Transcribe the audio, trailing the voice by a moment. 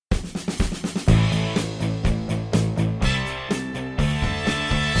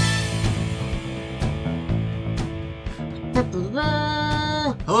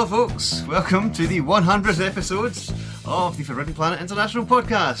Hello folks, welcome to the 100th episode of the Forbidden Planet International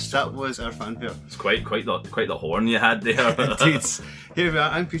podcast. That was our fanfare. It's quite the horn you had there. Indeed. Here we are,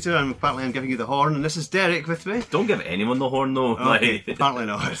 I'm Peter, and apparently I'm giving you the horn, and this is Derek with me. Don't give anyone the horn though. Okay, apparently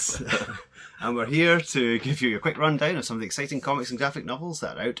not. And we're here to give you a quick rundown of some of the exciting comics and graphic novels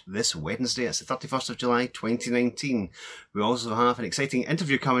that are out this Wednesday. It's the 31st of July 2019. We also have an exciting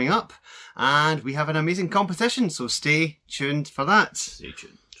interview coming up, and we have an amazing competition, so stay tuned for that. Stay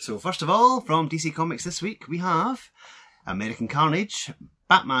tuned. So first of all, from DC Comics this week, we have American Carnage,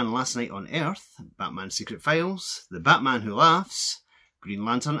 Batman Last Night on Earth, Batman Secret Files, The Batman Who Laughs, Green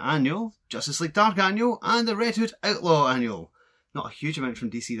Lantern Annual, Justice League Dark Annual, and the Red Hood Outlaw Annual. Not a huge amount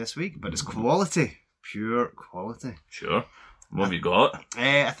from DC this week, but it's quality. Pure quality. Sure. What have you got?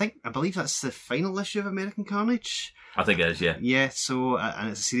 I believe that's the final issue of American Carnage. I think it is, yeah. Yeah, so,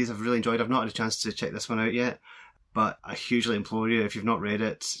 and it's a series I've really enjoyed. I've not had a chance to check this one out yet, but I hugely implore you, if you've not read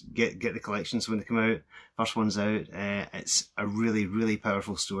it, get the collections when they come out. First one's out. It's a really, really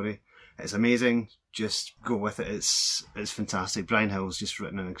powerful story. It's amazing. Just go with it. It's fantastic. Brian Hill's just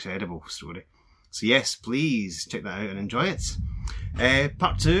written an incredible story. So yes, please check that out and enjoy it.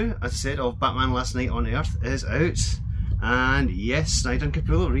 Part 2, as I said, of Batman Last Night on Earth is out. And yes, Snyder and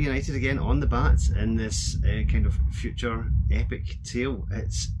Capullo reunited again on the Bat in this kind of future epic tale.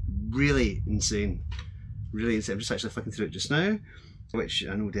 It's really insane. Really insane. I'm just actually flicking through it just now, which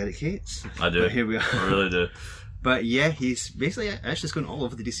I know Derek hates. I do. But here we are. I really do. But yeah, he's basically actually just going all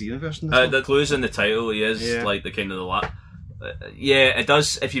over the DC universe in this one. The clues in the title, he is like the kind of the yeah, it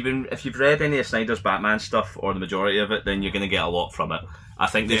does. If you've read any of Snyder's Batman stuff or the majority of it, then you're going to get a lot from it. I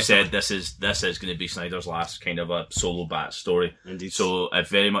think they've said this is going to be Snyder's last kind of a solo Bat story. Indeed. So it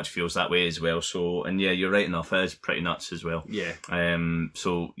very much feels that way as well. So, and yeah, you're right enough. It is pretty nuts as well. Yeah.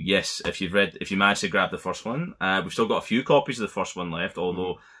 So yes, if you managed to grab the first one, we've still got a few copies of the first one left.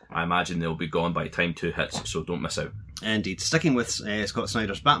 Although I imagine they'll be gone by the time 2 hits. So don't miss out. Indeed. Sticking with Scott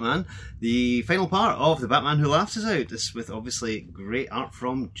Snyder's Batman, the final part of The Batman Who Laughs is out. This with obviously great art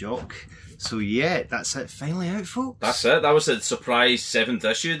from Jock. So yeah, that's it. Finally out, folks. That's it. That was a surprise 7th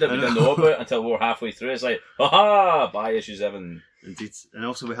issue that we didn't know about until we were halfway through. It's like, haha, buy issue 7. Indeed. And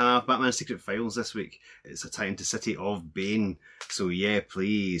also we have Batman Secret Files this week. It's a tie into City of Bane. So yeah,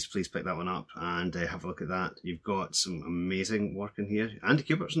 please pick that one up and have a look at that. You've got some amazing work in here. Andy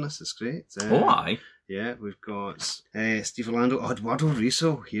Kubert's in this, it's great. Aye. Yeah, we've got Steve Orlando, Eduardo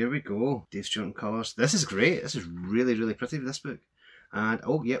Riso. Here we go. Dave Stewart in colours. This is great. This is really, really pretty, this book. And,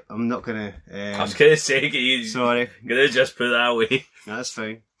 I'm not going to... I was going to say, sorry. Going to just put that away. That's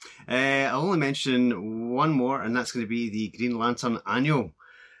fine. I'll only mention one more, and that's going to be the Green Lantern Annual.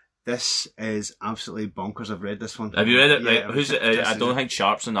 This is absolutely bonkers. I've read this one. Have you read it? Yeah, right. Who's it? I don't think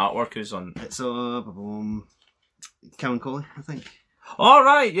Sharp's in artwork. Who's on? It's Kellen Coley, I think. Oh,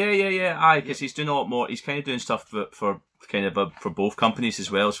 right. Yeah. Aye, because he's doing a lot more. He's kind of doing stuff for both companies as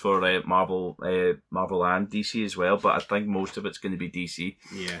well as for Marvel and DC as well. But I think most of it's going to be DC.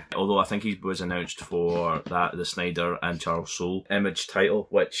 Yeah. Although I think he was announced for the Snyder and Charles Soule Image title,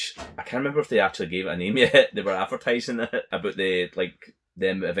 which I can't remember if they actually gave it a name yet. They were advertising it about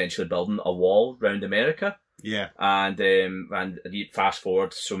them eventually building a wall around America. Yeah. And you fast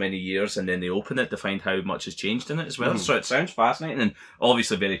forward so many years and then they open it to find how much has changed in it as well. So it sounds fascinating and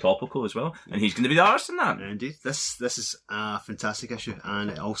obviously very topical as well. And he's going to be the artist in that. Indeed. This is a fantastic issue, and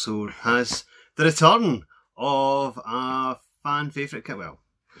it also has the return of a fan favourite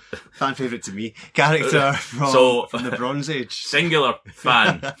to me, character from the Bronze Age. Singular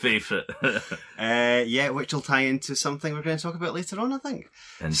fan favourite. Which will tie into something we're going to talk about later on, I think.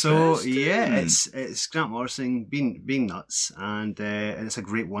 So yeah, it's Grant Morrison being nuts, and it's a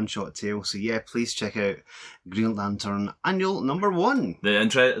great one-shot tale. So yeah, please check out Green Lantern Annual #1.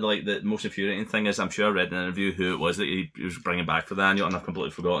 The most infuriating thing is, I'm sure I read in an interview who it was that he was bringing back for the annual, and I've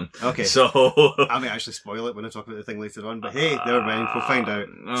completely forgotten. Okay, so I may actually spoil it when I talk about the thing later on. But hey, never mind, we'll find out.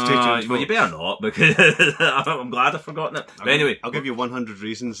 Stay tuned. Well, you better not, because I'm glad I've forgotten it. But anyway, I'll give you 100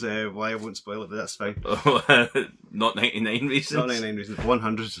 reasons why I won't spoil it, but that's fine. Not 99 reasons. Not 99 reasons.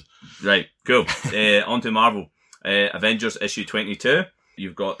 100. Right, cool. On to Marvel. Avengers issue 22.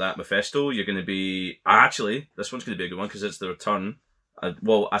 You've got that Mephisto. You're going to be... Actually, this one's going to be a good one because it's the return.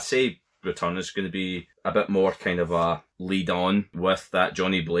 I say return is going to be a bit more kind of a lead on with that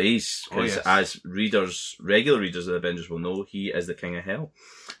Johnny Blaze. Because as regular readers of the Avengers will know, he is the King of Hell.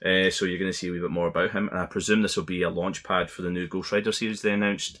 So you're going to see a wee bit more about him. And I presume this will be a launch pad for the new Ghost Rider series they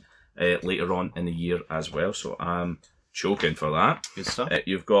announced later on in the year as well. So I'm choking for that. Good stuff.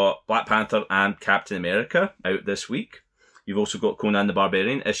 You've got Black Panther and Captain America out this week. You've also got Conan the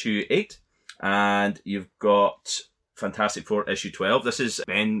Barbarian, issue 8. And you've got Fantastic Four issue 12. This is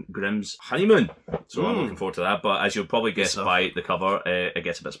Ben Grimm's honeymoon, so I'm looking forward to that. But as you'll probably guess by the cover, it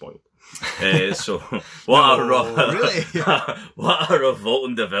gets a bit spoiled. So what a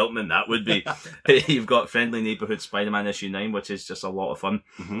revolting development that would be. You've got Friendly Neighborhood Spider-Man issue 9, which is just a lot of fun.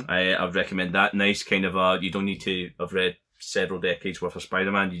 I would recommend that. Nice kind of you don't need to have read several decades worth of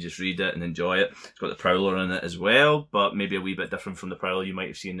Spider-Man, you just read it and enjoy it. It's got the Prowler in it as well, but maybe a wee bit different from the Prowler you might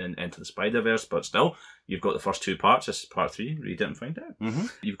have seen in Into the Spider-Verse, but still, you've got the first 2 parts. This is part 3, read it and find out.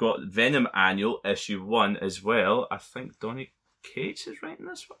 You've got Venom Annual issue 1 as well. I think Donny Cates is writing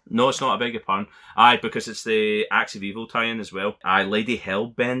this one. No, it's not, I beg your pardon. Because it's the Acts of Evil tie-in as well. Lady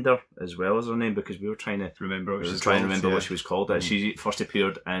Hellbender as well as her name, because we were trying to remember what she was called. She first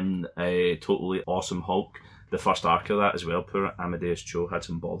appeared in a Totally Awesome Hulk, the first arc of that as well. Poor Amadeus Cho had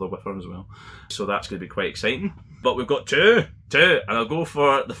some bother with her as well. So that's going to be quite exciting. But we've got two, and I'll go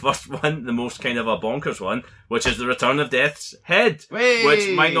for the first one, the most kind of a bonkers one, which is The Return of Death's Head, which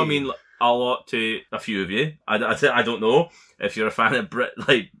might not mean a lot to a few of you. I don't know. If you're a fan of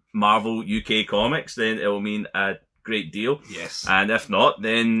Marvel UK comics, then it will mean a great deal. Yes. And if not,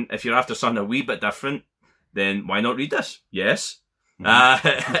 then if you're after something a wee bit different, then why not read this? Yes.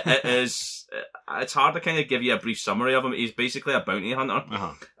 It is. It's hard to kind of give you a brief summary of him. He's basically a bounty hunter,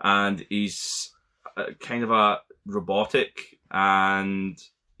 and he's kind of a robotic, and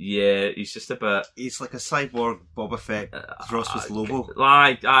he's just a bit. He's like a cyborg Boba Fett crossed with Lobo.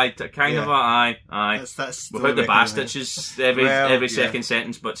 Aye. That's without the bass stitches every second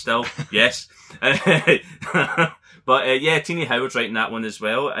sentence, but still, yes. But Teenie Howard's writing that one as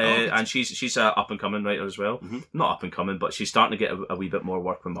well, and she's a up and coming writer as well. Not up and coming, but she's starting to get a wee bit more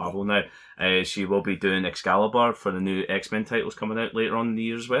work with Marvel now. She will be doing Excalibur for the new X-Men titles coming out later on in the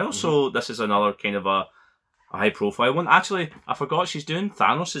year as well. So this is another kind of a high profile one. Actually, I forgot she's doing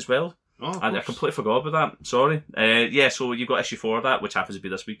Thanos as well. I completely forgot about that. Sorry. So you've got issue 4 of that, which happens to be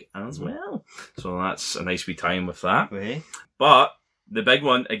this week as well. So that's a nice wee time with that. But the big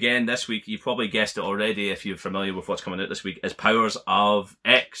one, again, this week, you've probably guessed it already if you're familiar with what's coming out this week, is Powers of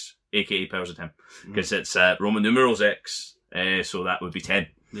X, aka Powers of 10. Because it's Roman numerals X, so that would be 10.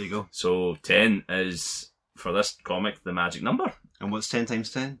 There you go. So 10 is, for this comic, the magic number. And what's 10 times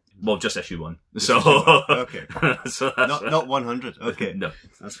 10? Well, just issue 1. Okay. So that's not 100. Okay. No.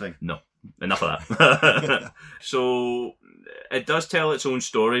 That's fine. No. Enough of that. So it does tell its own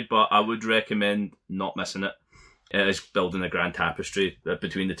story, but I would recommend not missing it. It is building a grand tapestry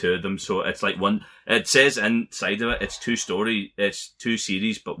between the two of them. So it's like one, it says inside of it, it's 2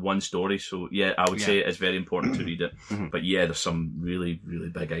 series, but 1 story. So I would say it's very important to read it. But there's some really, really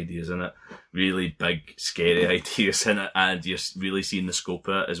big ideas in it. Really big, scary ideas in it. And you're really seeing the scope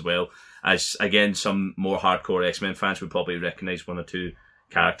of it as well. As, again, some more hardcore X-Men fans would probably recognise 1 or 2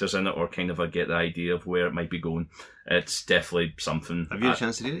 characters in it, or kind of get the idea of where it might be going. It's definitely something. Have you had a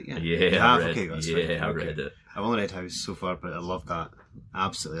chance to read it? Yeah, I read it. I've only read House so far, but I love that.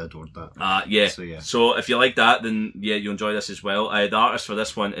 Absolutely adored that. So if you like that, then you'll enjoy this as well. The artist for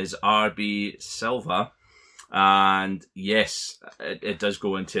this one is R.B. Silva, and yes, it does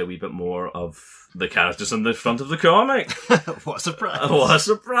go into a wee bit more of the characters on the front of the comic. What a surprise! What a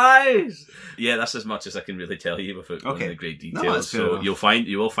surprise! Yeah, that's as much as I can really tell you without going into great details. So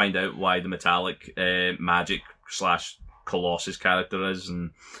you will find out why the metallic magic / Colossus character is,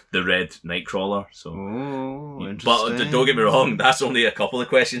 and the red Nightcrawler. So, but don't get me wrong, that's only a couple of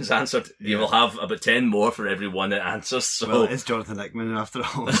questions answered. You will have about 10 more for every one it answers. So, well, it's Jonathan Hickman after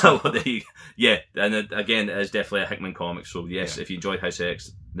all. And again, it is definitely a Hickman comic. So yes, if you enjoyed House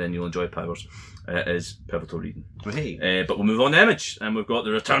X, then you'll enjoy Powers. It is pivotal reading. But we'll move on to Image, and we've got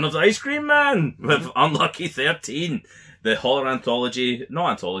The Return of the Ice Cream Man with Unlucky 13. The horror anthology,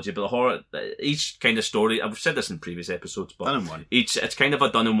 not anthology, but the horror, each kind of story, I've said this in previous episodes, but done in one. It's kind of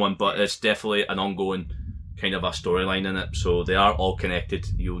a done in one, but it's definitely an ongoing kind of a storyline in it, so they are all connected.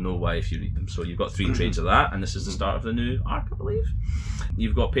 You'll know why if you read them. So you've got 3 trades of that, and this is the start of the new arc, I believe.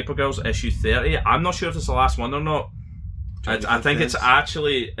 You've got Paper Girls issue 30. I'm not sure if it's the last one or not. I think it's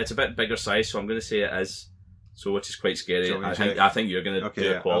a bit bigger size, so I'm going to say it is. So, which is quite scary. I think you're going to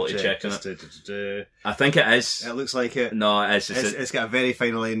do a quality check on it. I think it is. It looks like it. No, it is. It's got a very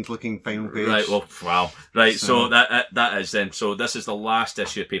final end looking final page. Right, well, wow. Right, so that is then. So this is the last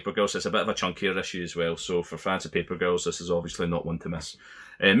issue of Paper Girls. It's a bit of a chunkier issue as well. So for fans of Paper Girls, this is obviously not one to miss.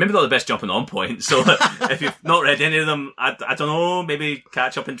 Maybe not the best jumping on point, so if you've not read any of them, I don't know, maybe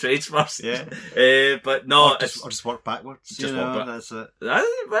catch up in trades first. Yeah. But no, or just work backwards. Just work back. That's it.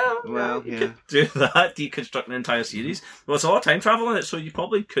 Well, you could do that, deconstruct an entire series. Well, it's a lot of time travel in it, so you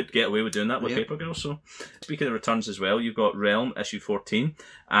probably could get away with doing that with Paper Girl. So, speaking of returns as well, you've got Realm issue 14,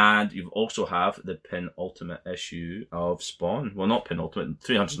 and you also have the penultimate issue of Spawn. Well, not penultimate.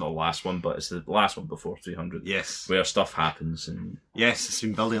 300 is not the last one, but it's the last one before 300. Yes. Where stuff happens. And yes, it's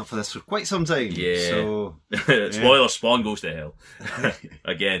been building up for this for quite some time. Yeah. So, spoiler, Spawn goes to hell.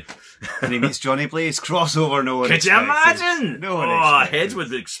 Again. And he meets Johnny Blaze. Crossover, no one Could you imagine? No one expected. Heads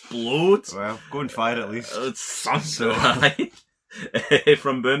would explode. Well, go and fire at least. It's something.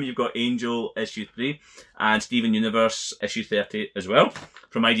 From Boom, you've got Angel issue 3 and Steven Universe issue 30 as well.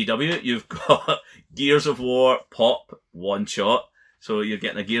 From IDW, you've got Gears of War Pop one shot. So you're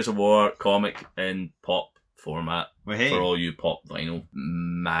getting a Gears of War comic in pop format for all you pop vinyl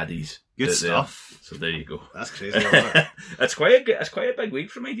maddies. Good stuff. So there you go. That's crazy. Isn't it? It's quite a big week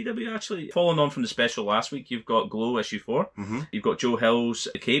from IDW actually. Following on from the special last week, you've got Glow issue 4. Mm-hmm. You've got Joe Hill's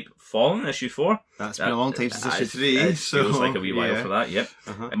Cape Fallen issue 4. That's been a long time since issue 3. It feels like a wee while for that. Yep.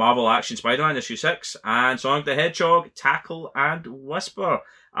 Marvel Action Spider-Man issue 6 and Sonic the Hedgehog, Tackle and Whisper.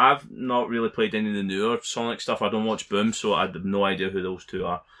 I've not really played any of the newer Sonic stuff. I don't watch Boom, so I have no idea who those two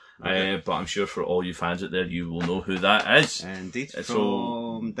are. But I'm sure for all you fans out there, you will know who that is. Indeed.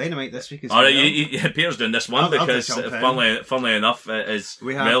 From Dynamite this week as well. All right, Peter's doing this one because, funnily enough, it is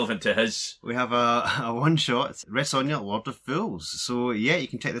relevant to his. We have a one-shot, Red Sonja, Lord of Fools. So, yeah, you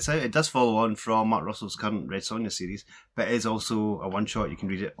can check this out. It does follow on from Mark Russell's current Red Sonja series, but it is also a one-shot. You can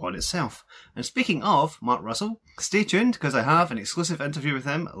read it on itself. And speaking of Mark Russell, stay tuned because I have an exclusive interview with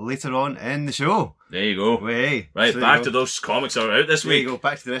him later on in the show. There you go. Right, back to those comics that are out this week. There you go,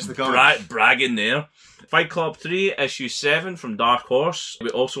 back to the rest of the comics. Bragging there. Fight Club 3, issue 7 from Dark Horse. We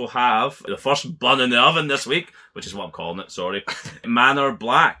also have the first bun in the oven this week, which is what I'm calling it, sorry. Manor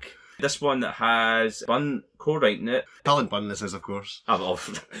Black. This one has Bun co-writing it. Colin Bunn this is, of course.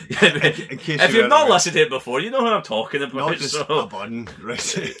 If you've not listened to it before, you know who I'm talking about. Not just a bun, right?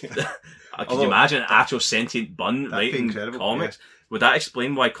 Can you imagine an actual sentient bun writing comics? Yeah. Would that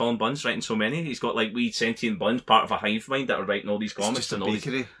explain why Colin Bunn's writing so many? He's got like wee sentient buns, part of a hive mind that are writing all these comics. It's just a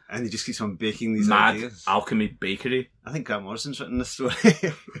bakery, and he just keeps on baking these ideas. Alchemy bakery. I think Grant Morrison's written this story.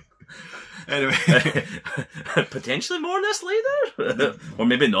 Anyway. Potentially more on this later. Or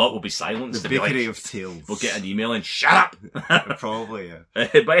maybe not, we'll be silenced. The bakery of tales. We'll get an email and shut up! Probably, yeah.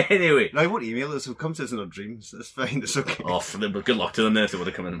 But anyway. No, I won't email us, he'll come to us in our dreams. It's fine, it's okay. Oh, good luck to them then if they would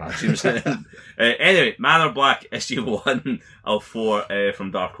have come in my dreams. Anyway, Manor Black, issue 1 of 4 from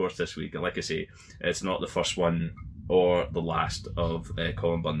Dark Horse this week. And like I say, it's not the first one or the last of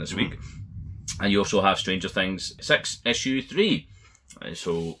Colin Bunn this week. And you also have Stranger Things 6, issue 3.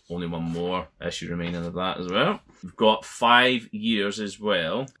 So only one more issue remaining of that as well. We've got 5 years as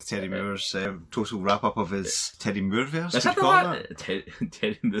well. Teddy Moore's total wrap-up of his Teddy Moore-verse. Is that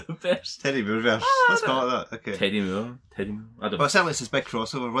Teddy Moore-verse? Teddy Moore-verse. Let's call it that. Okay. Teddy Moore. I don't know. Well, certainly it's this big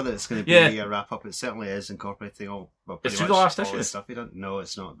crossover. Whether it's going to be a wrap-up, it certainly is incorporating all. Well, it's through the last issue. Stuff he done. No,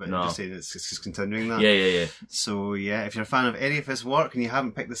 it's not. But I'm just saying it's just continuing that. Yeah. So yeah, if you're a fan of any of his work and you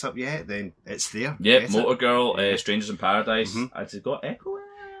haven't picked this up yet, then it's there. Yeah, Motor Girl, Strangers in Paradise. Has it got Echo in it?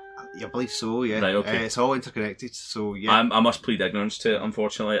 I believe so, yeah. Right, okay. It's all interconnected, so yeah. I must plead ignorance to it,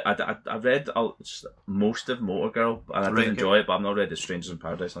 unfortunately. I read most of Motor Girl, and I did enjoy it, but I've not read The Strangers in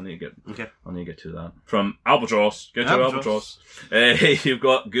Paradise. I need to get to that. From Albatross. Go to Albatross. You've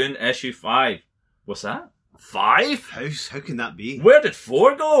got Goon issue 5. What's that? 5? How can that be? Where did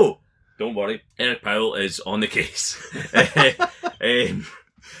 4 go? Don't worry. Eric Powell is on the case.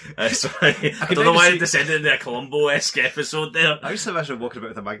 Sorry, I don't know why I descended into a Columbo-esque episode there. I used to imagine walking about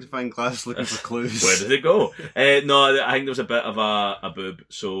with a magnifying glass looking for clues. Where did it go? No, I think there was a bit of a boob,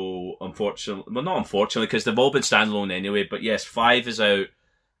 so unfortunately, well, not unfortunately, because they've all been standalone anyway, but yes, 5 is out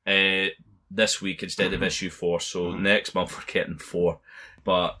this week instead of issue 4, so next month we're getting 4.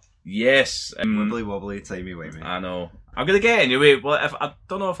 But yes, wibbly wobbly, timey wimey. I know. I'm gonna get it anyway. Well, I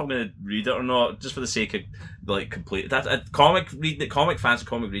don't know if I'm gonna read it or not, just for the sake of like complete that comic reading. Comic fans and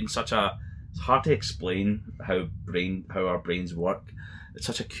comic reading it's hard to explain how our brains work. It's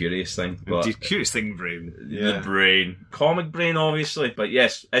such a curious thing. But curious thing, brain. Yeah. The brain, comic brain, obviously. But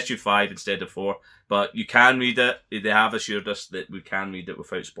yes, issue 5 instead of 4. But you can read it. They have assured us that we can read it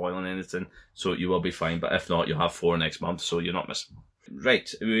without spoiling anything, so you will be fine. But if not, you'll have 4 next month, so you're not missing.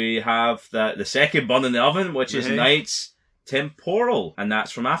 Right, we have the second bun in the oven, which is Knight's Temporal, and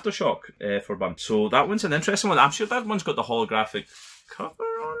that's from Aftershock for Bun. So that one's an interesting one. I'm sure that one's got the holographic cover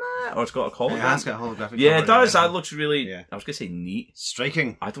on it? Or it's got a hologram? It has got a holographic Yeah, cover, it does. yeah. That looks really... Yeah. I was going to say neat.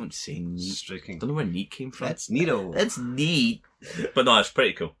 Striking. I don't say neat. Striking. I don't know where neat came from. That's neato. It's neat. But no, it's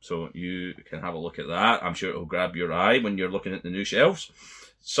pretty cool. So you can have a look at that. I'm sure it'll grab your eye when you're looking at the new shelves.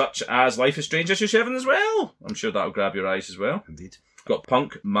 Such as Life is Strange issue 7 as well. I'm sure that'll grab your eyes as well. Indeed. Got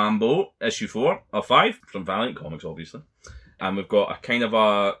Punk Mambo issue 4 of 5 from Valiant Comics, obviously. And we've got a kind of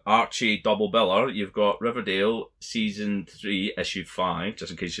a Archie double biller. You've got Riverdale season 3 issue 5, just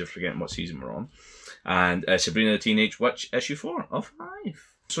in case you're forgetting what season we're on. And Sabrina the Teenage Witch issue 4 of 5.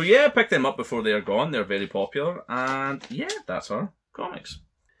 So yeah, pick them up before they are gone. They're very popular. And yeah, that's our comics.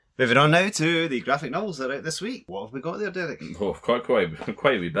 Moving on now to the graphic novels that are out this week. What have we got there, Derek? Oh, quite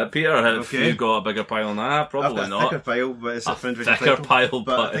a wee bit, Peter. Have Okay. you got a bigger pile than that? Probably I've got not. a thicker pile, but it's a different thicker title. pile,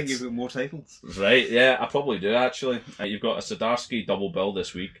 But I think it's- you've got more titles. Right, yeah, I probably do actually. You've got a Zdarsky double bill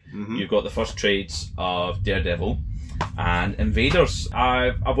this week. Mm-hmm. You've got the first trades of Daredevil and Invaders.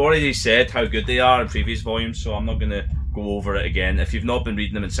 I've already said how good they are in previous volumes, so I'm not going to go over it again. If you've not been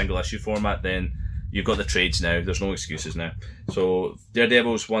reading them in single issue format, then you've got the trades now. There's no excuses now. So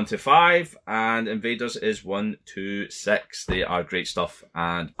Daredevil's 1 to 5 and Invaders is 1 to 6. They are great stuff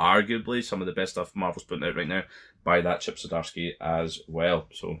and arguably some of the best stuff Marvel's putting out right now by that Chip Zdarsky as well.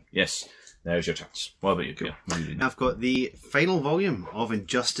 So yes, now's your chance. What about you, Peter? What are you reading? I've got the final volume of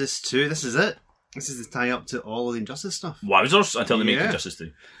Injustice 2. This is it. This is the tie-up to all of the Injustice stuff. Wowzers, until they make Yeah. Injustice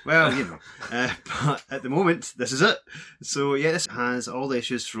 3. Well, you know. But at the moment, this is it. So, yeah, this has all the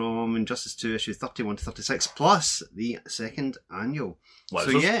issues from Injustice 2 issue 31 to 36, plus the second annual.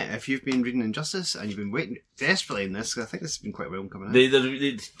 Wowzers. So, yeah, if you've been reading Injustice and you've been waiting desperately in this, 'cause I think this has been quite well coming out.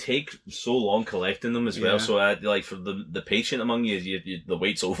 They take so long collecting them as well, Yeah. so like for the patient among you, the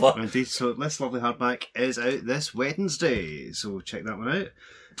wait's over. Indeed, so this lovely hardback is out this Wednesday, so check that one out.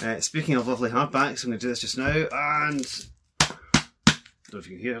 Speaking of lovely hardbacks, I'm going to do this just now, and I don't know if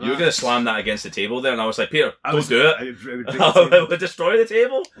you can hear that. You were going to slam that against the table there, and I was like, Peter, I don't was- do it. I would break the table. It would destroy the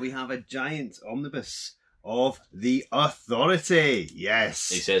table. We have a giant omnibus of the Authority. Yes,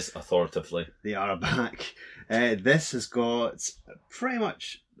 He says authoritatively. they are back. This has got pretty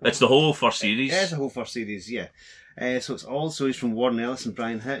much... It's the whole first series. It's a whole first series, yeah. So it's all stories from Warren Ellis and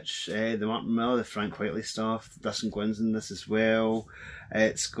Brian Hitch, the Martin Miller, the Frank Whiteley stuff, Dustin Gwynn's in this as well.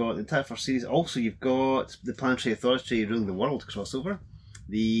 It's got the entire first series. Also, you've got the Planetary Authority Ruling the World crossover,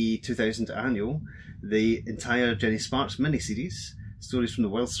 the 2000 annual, the entire Jenny Sparks miniseries, stories from the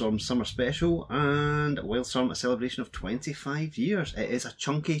Wildstorm Summer Special, and Wildstorm, a celebration of 25 years. It is a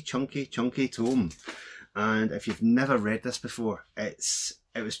chunky tome. And if you've never read this before, it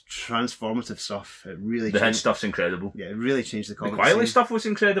was transformative stuff. It really The Hitch changed. stuff's incredible. Yeah, it really changed the The comic Quietly scene. stuff was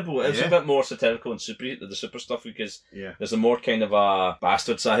incredible. It's Yeah. a bit more satirical and the super stuff because Yeah. there's a more kind of a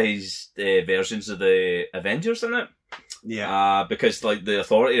bastard-sized versions of the Avengers in it. Yeah. Because like the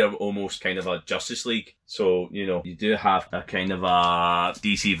Authority are almost kind of a Justice League, so you know you do have a kind of a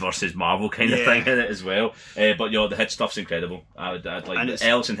DC versus Marvel kind of Yeah. thing in it as well. But the Hitch stuff's incredible. I'd like And the it's-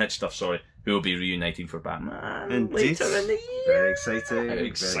 Ellis and Hitch stuff. Sorry, who will be reuniting for Batman Indeed. later in the year? Very exciting. How very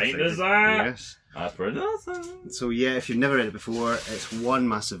exciting exciting. is that? Yes. That's pretty awesome. So yeah, if you've never read it before, it's one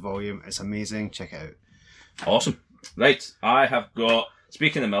massive volume. It's amazing. Check it out. Awesome. Right, I have got.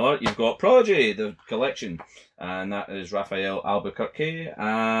 Speaking of Miller, you've got Prodigy, the collection, and that is Raphael Albuquerque,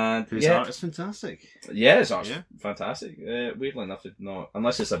 and Whose yeah, art is fantastic. yeah, it's actually Yeah. fantastic. Weirdly enough, they've not,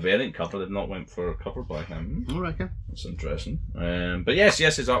 unless it's a variant cover, they've not went for a cover by him. I reckon. That's interesting. But yes,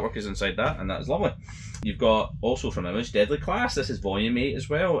 his artwork is inside that, and that is lovely. You've got also from Image Deadly Class. This is volume 8 as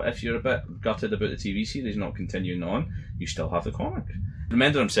well. If you're a bit gutted about the TV series not continuing on, you still have the comic.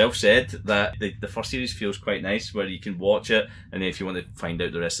 Remender himself said that the first series feels quite nice, where you can watch it, and then if you want to find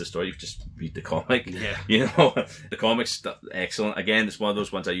out the rest of the story, you just read the comic. Yeah. You know, the comic's excellent. Again, it's one of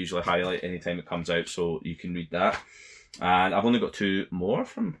those ones I usually highlight anytime it comes out, so you can read that. And I've only got 2 more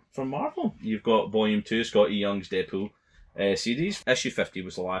from Marvel. You've got Volume 2, Scott E. Young's Deadpool series. Issue 50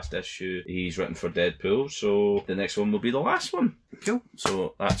 was the last issue he's written for Deadpool, so the next one will be the last one. Cool.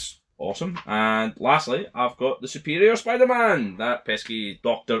 So that's awesome. And lastly, I've got the Superior Spider-Man. That pesky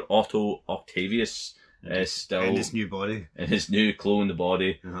Dr. Otto Octavius is still In this new body. in his new cloned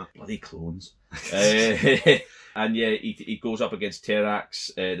body. Uh-huh. Bloody clones. And yeah, he goes up against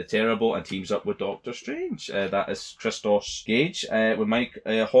Terrax the Terrible and teams up with Doctor Strange. That is Christos Gage with Mike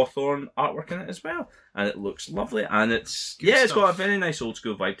Hawthorne artwork in it as well. And it looks lovely. And it's Good it's got a stuff. very nice old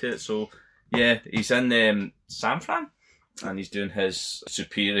school vibe to it. So yeah, he's in San Fran. and he's doing his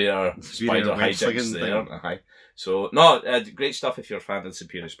superior Spider web hijinks slinging there. thing. So, no, great stuff if you're a fan of the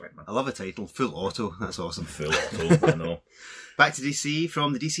Superior Spider-Man. I love the title, Full Auto. That's awesome. Full Auto, I know. Back to DC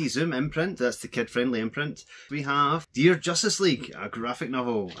from the DC Zoom imprint. That's the kid-friendly imprint. We have Dear Justice League, a graphic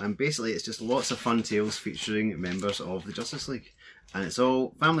novel, and basically it's just lots of fun tales featuring members of the Justice League, and it's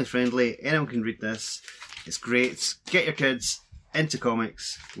all family-friendly. Anyone can read this. It's great. Get your kids into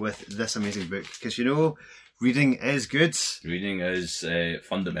comics with this amazing book, because you know reading is good. Reading is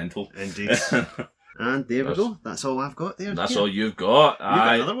fundamental. Indeed. And there we go. That's all I've got there. That's all you've got. You've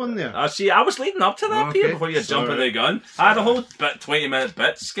got another one there. See, I was leading up to that, Peter, before you jump in the gun. I had a whole 20-minute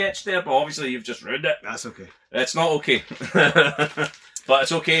bit sketch there, but obviously you've just ruined it. That's okay. It's not okay. But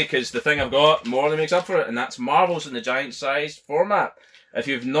it's okay, because the thing I've got more than makes up for it, and that's Marvels in the giant-sized format. If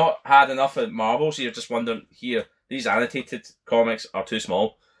you've not had enough of Marvels, you're just wondering, here, these annotated comics are too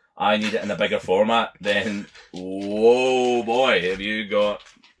small. I need it in a bigger format. Then, whoa, boy, have you got...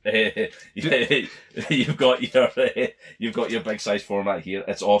 you've got your big size format here.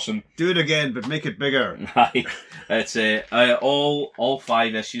 It's awesome. Do it again, but make it bigger. It's all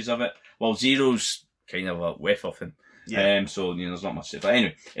 5 issues of it. Well, Zero's kind of a whiff of him. Yeah. So there's not much to it. But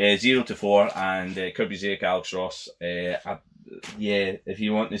anyway, 0 to 4 and Kirby Zake, Alex Ross. If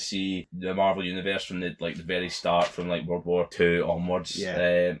you want to see the Marvel Universe from the very start, from World War II onwards,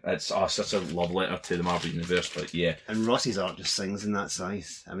 it's such a love letter to the Marvel Universe. But yeah, and Ross's art just sings in that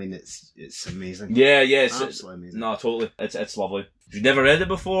size. I mean, it's amazing. Yeah, it's absolutely amazing. No, totally, it's lovely. If you've never read it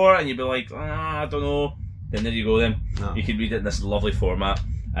before and you'd be like, I don't know, then there you go. Then you can read it in this lovely format.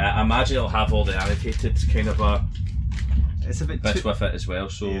 I imagine it'll have all the annotated kind of it's a bit bits with it as well.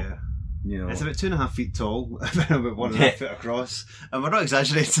 So. Yeah. It's about 2.5 feet tall, about 1.5 feet across, and we're not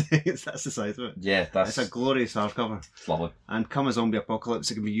exaggerating. That's the size of it. Yeah, it's a glorious hardcover. It's lovely. And come a zombie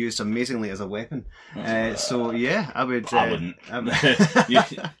apocalypse, it can be used amazingly as a weapon. So yeah, I would. I wouldn't. You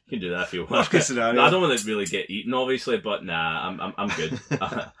can do that if you want. I don't want to really get eaten, obviously, but nah, I'm good.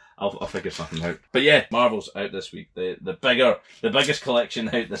 I'll figure something out. But yeah, Marvel's out this week. The biggest collection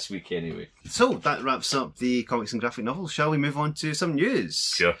out this week anyway. So that wraps up the comics and graphic novels. Shall we move on to some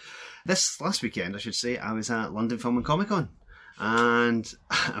news? Sure. This last weekend, I should say, I was at London Film and Comic Con, and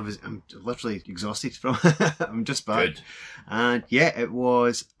I'm literally exhausted from I'm just back. Good. And yeah, it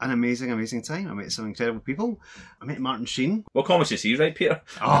was an amazing time. I met some incredible people. I met Martin Sheen. What comics does he write, Peter?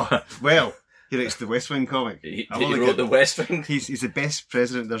 Oh, well, he writes the West Wing comic. He wrote the West Wing? He's the best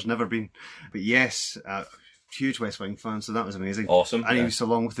president there's never been. But yes, huge West Wing fan, so that was amazing. Awesome. And he was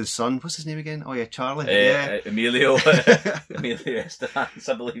along with his son. What's his name again? Oh yeah, Charlie. Emilio Estevans,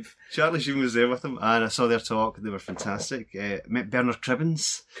 I believe. Charlie Sheen was there with them, and I saw their talk. They were fantastic. Met Bernard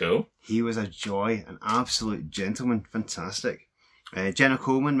Cribbins. Cool. He was a joy, an absolute gentleman. Fantastic. Jenna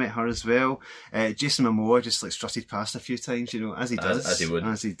Coleman, met her as well. Jason Momoa just strutted past a few times, as he does. As he would.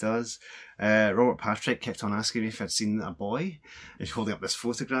 As he does. Robert Patrick kept on asking me if I'd seen a boy. He's holding up this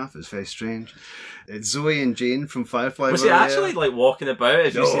photograph. It was very strange. Zoe and Jane from Firefly. Was he actually walking about?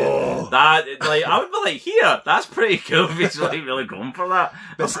 If you see that, I would be like, here, that's pretty cool. If he's really going for that.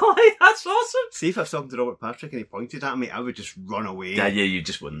 But that's awesome. See, if I was talking to Robert Patrick and he pointed at me, I would just run away. Yeah, you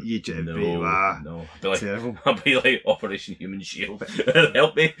just wouldn't. You'd be no. Terrible. I'd be like Operation Human Shield.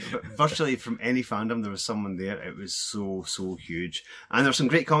 Help me. But virtually from any fandom, there was someone there. It was so huge. And there were some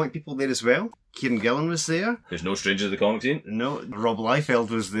great comic people there as well. Kieran Gillen was there. There's no stranger to the comic scene. No. Rob Liefeld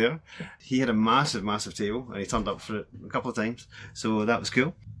was there. He had a massive table, and he turned up for it a couple of times. So that was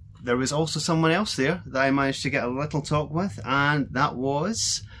cool. There was also someone else there that I managed to get a little talk with, and that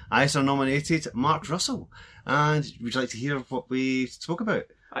was Eisner nominated Mark Russell. And would you like to hear what we spoke about?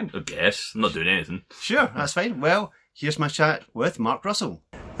 I guess. I'm not doing anything. Sure, that's fine. Well, here's my chat with Mark Russell.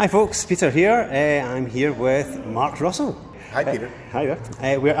 Hi folks, Peter here. I'm here with Mark Russell. Hi Peter. Hi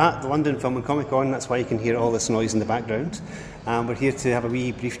there. We're at the London Film and Comic Con, that's why you can hear all this noise in the background. We're here to have a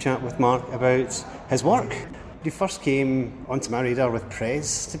wee brief chat with Mark about his work. You first came onto my radar with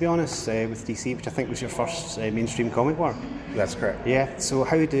Prez, to be honest, with DC, which I think was your first mainstream comic work. That's correct. Yeah, so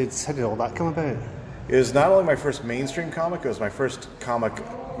how did all that come about? It was not only my first mainstream comic, it was my first comic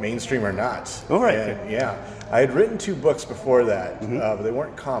mainstream or not. Oh, right. Yeah. I had written 2 books before that, but they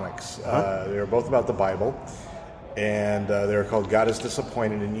weren't comics. They were both about the Bible. And they were called God is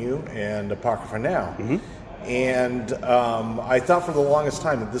Disappointed in You and Apocrypha Now. And I thought for the longest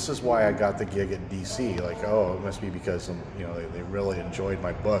time that this is why I got the gig at DC. It must be because they really enjoyed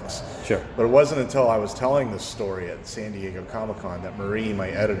my books. Sure. But it wasn't until I was telling this story at San Diego Comic-Con that Marie, my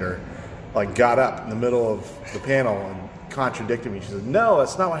editor, got up in the middle of the panel and contradicted me. She said, "No,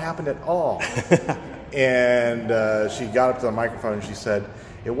 that's not what happened at all." And she got up to the microphone and she said,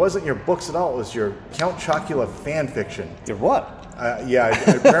 "It wasn't your books at all. It was your Count Chocula fan fiction." Your what?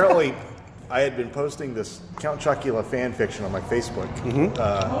 Apparently I had been posting this Count Chocula fan fiction on my Facebook,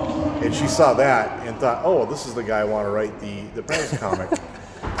 and she saw that and thought, "Oh, this is the guy I want to write the Prez comic."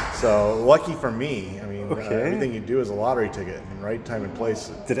 So lucky for me, I mean, everything you do is a lottery ticket, and right time and place.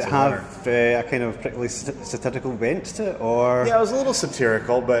 Did it have a kind of particularly satirical bent to it, or? Yeah, it was a little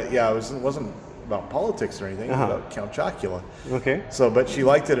satirical, but yeah, it wasn't about politics or anything. It was about Count Chocula. Okay. So, but she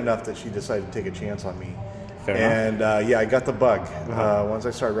liked it enough that she decided to take a chance on me. Fair enough. And I got the bug. Once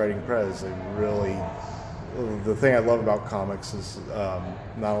I started writing Prez, the thing I love about comics is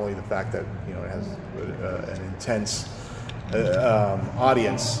not only the fact that it has an intense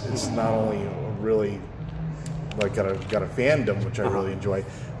audience. It's not only really like got a fandom, which I really enjoy,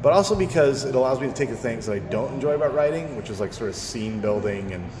 but also because it allows me to take the things that I don't enjoy about writing, which is like sort of scene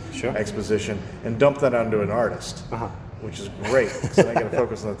building and exposition, and dump that onto an artist, which is great. So then I get to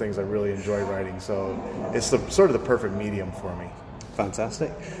focus on the things I really enjoy writing. So it's sort of the perfect medium for me. Fantastic.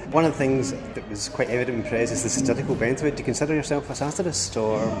 One of the things that was quite evident in Prez is the satirical bent of it. Do you consider yourself a satirist,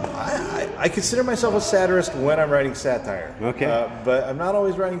 or? I consider myself a satirist when I'm writing satire. Okay. But I'm not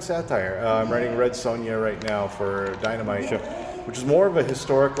always writing satire. I'm writing Red Sonja right now for Dynamite, which is more of a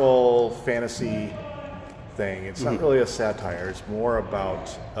historical fantasy thing. It's not really a satire. It's more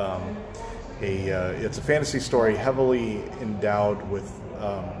about it's a fantasy story heavily endowed with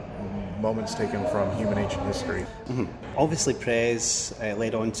moments taken from human ancient history. Obviously, Prez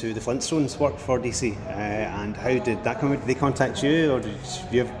led on to the Flintstones work for DC, and how did that come about? Did they contact you, or did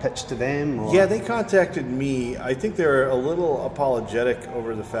you have pitched to them? Or? Yeah, they contacted me. I think they were a little apologetic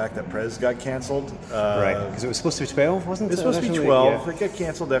over the fact that Prez got canceled. Right, because it was supposed to be 12, wasn't it? It was supposed to be 12. It got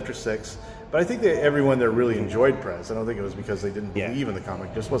canceled after 6. But I think that everyone there really enjoyed Prez. I don't think it was because they didn't believe in the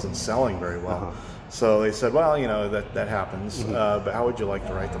comic. It just wasn't selling very well. So they said, well, that happens, but how would you like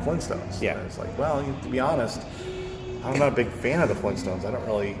to write the Flintstones? Yeah. And it's like, well, to be honest, I'm not a big fan of the Flintstones. I don't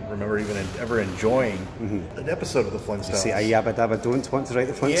really remember even ever enjoying an episode of the Flintstones. You see, I yabba dabba don't want to write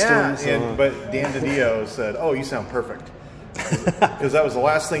the Flintstones. Yeah, but Dan DiDio said, "Oh, you sound perfect," because that was the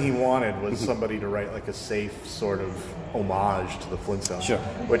last thing he wanted was somebody to write like a safe sort of homage to the Flintstones. Sure.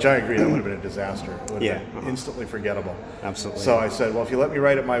 Which I agree, that would have been a disaster. It would have been instantly forgettable. Absolutely. So I said, well, if you let me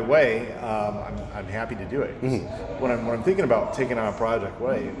write it my way, I'm happy to do it. When I'm thinking about taking on a project,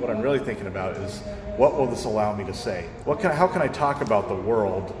 what I'm really thinking about is, what will this allow me to say? How can I talk about the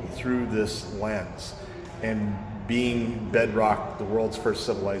world through this lens? And being Bedrock, the world's first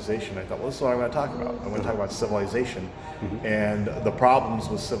civilization, I thought, well, this is what I'm going to talk about. I'm going to talk about civilization and the problems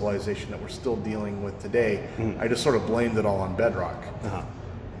with civilization that we're still dealing with today. I just sort of blamed it all on Bedrock.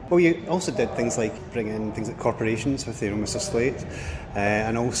 Well, you also did things like bring in things like corporations with the Mr. Slate,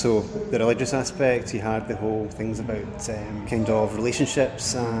 and also the religious aspect. You had the whole things about kind of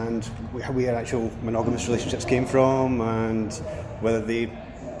relationships and where actual monogamous relationships came from and whether they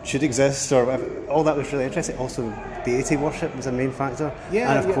should exist or whatever. All that was really interesting. Also, deity worship was a main factor.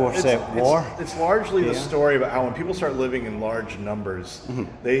 Yeah, and of course, war. It's largely the story about how when people start living in large numbers,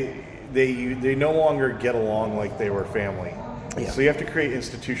 they no longer get along like they were family. Yeah. So you have to create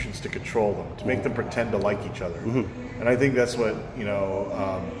institutions to control them, to make them pretend to like each other. And I think that's what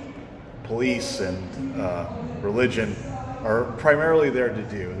police and religion are primarily there to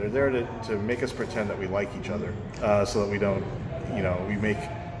do. They're there to make us pretend that we like each other, so that we don't, we make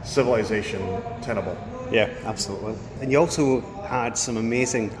civilization tenable. Yeah, absolutely. And you also had some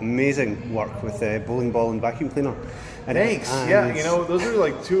amazing work with Bowling Ball and Vacuum Cleaner. Thanks. Yeah, those are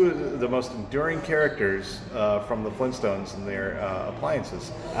like two of the most enduring characters from the Flintstones and their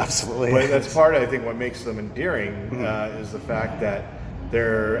appliances. Absolutely. But that's part of, I think, what makes them endearing is the fact that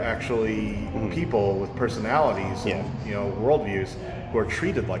they're actually people with personalities and worldviews who are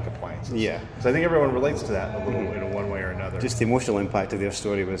treated like appliances. Yeah. So I think everyone relates to that a little in one way or another. Just the emotional impact of their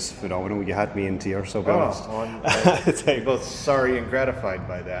story was phenomenal. You had me in tears, I'll be honest. I'm both sorry and gratified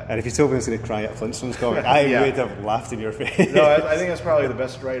by that. And if you told me I was going to cry at Flintstones comic, I would have laughed in your face. No, I think that's probably the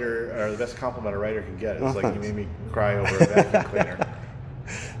best writer, or the best compliment a writer can get. It's like, you made me cry over a vacuum cleaner.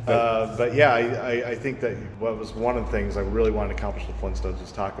 But yeah, I think that what was one of the things I really wanted to accomplish with Flintstones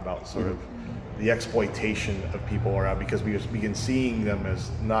was talk about sort of the exploitation of people around, because we begin seeing them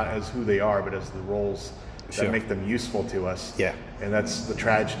as not as who they are, but as the roles that make them useful to us. Yeah. And that's the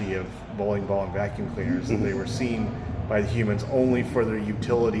tragedy of Bowling Ball and Vacuum Cleaners, that they were seen by the humans only for their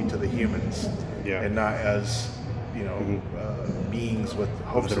utility to the humans, and not as beings with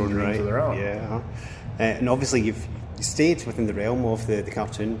hopes and dreams of their own. Yeah. And obviously you've stayed within the realm of the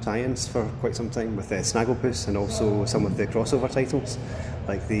cartoon tie-ins for quite some time with Snagglepuss and also some of the crossover titles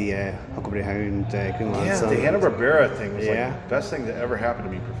like the Huckleberry Hound, Green Lantern. the Hanna-Barbera thing was Yeah. like the best thing that ever happened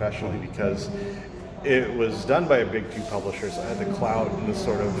to me professionally, because it was done by a big two publisher, so I had the clout and the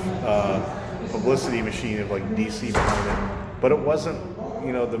sort of publicity machine of like DC behind it, but it wasn't,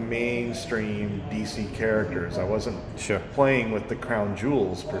 you know, the mainstream DC characters. I wasn't playing with the crown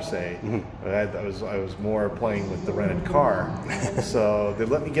jewels per se. I was more playing with the rented car. So they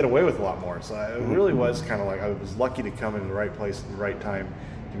let me get away with a lot more. So it really was kind of like, I was lucky to come in the right place at the right time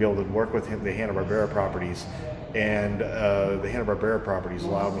to be able to work with the Hanna-Barbera properties. And the Hanna-Barbera properties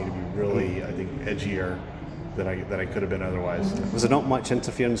allowed me to be really, I think, edgier than I could have been otherwise. Was there not much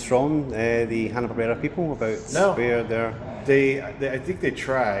interference from the Hanna-Barbera people about where they're... I think they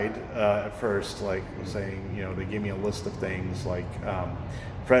tried at first, like saying, you know, they gave me a list of things like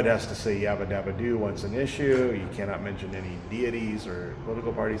Fred has to say yabba dabba doo once an issue, you cannot mention any deities or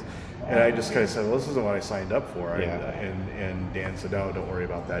political parties, and I just kind of said, well, this isn't what I signed up for. And Dan said, no, don't worry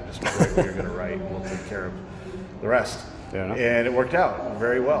about that, just write what you're going to write, and we'll take care of the rest. And it worked out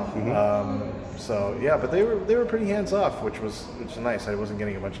very well. So yeah, but they were pretty hands off, which was nice. I wasn't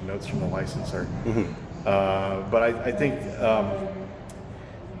getting a bunch of notes from the licensor. But I think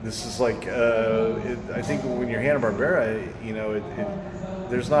this is like I think when you're Hanna-Barbera, you know,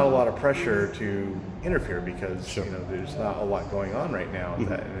 there's not a lot of pressure to interfere because you know there's not a lot going on right now.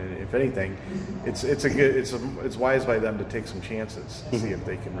 And if anything, it's wise by them to take some chances, see if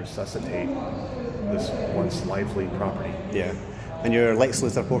they can resuscitate this once lively property. Yeah. And your Lex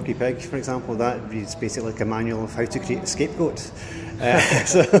Luthor Porky Pig, for example, that is basically like a manual of how to create a scapegoat.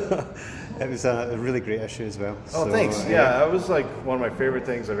 So it was a really great issue as well. Oh, so, thanks. Yeah, that was like one of my favorite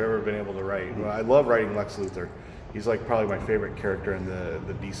things I've ever been able to write. I love writing Lex Luthor. He's like probably my favorite character in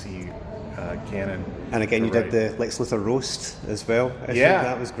the DC canon. And again, you did the Lex Luthor roast as well.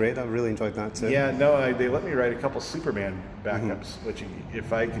 That was great. I really enjoyed that too. Yeah, no, they let me write a couple Superman backups, which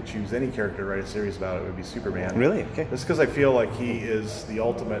if I could choose any character to write a series about, it would be Superman. Really? Okay. Just because I feel like he is the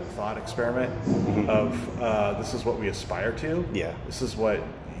ultimate thought experiment of this is what we aspire to. Yeah. This is what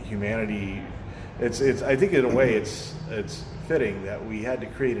humanity. It's. I think in a way, it's fitting that we had to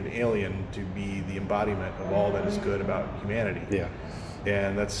create an alien to be the embodiment of all that is good about humanity. Yeah.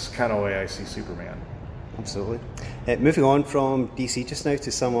 And that's kind of the way I see Superman. Absolutely. Moving on from DC just now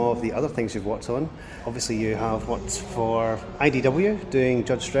to some of the other things you've worked on. Obviously, you have worked for IDW doing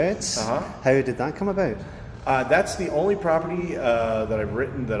Judge Dredd. How did that come about? That's the only property that I've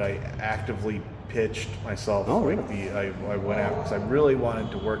written that I actively pitched myself. Oh, really? I went out because I really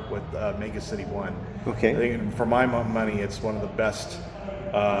wanted to work with Mega City 1. Okay. I think for my money, it's one of the best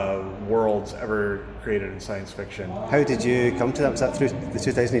worlds ever created in science fiction. How did you come to that? Was that through the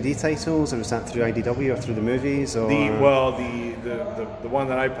 2000 AD titles, or was that through IDW, or through the movies? Or? The one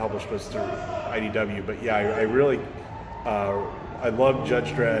that I published was through IDW, but yeah, I really I love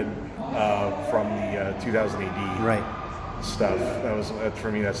Judge Dredd from the 2000 AD stuff. That was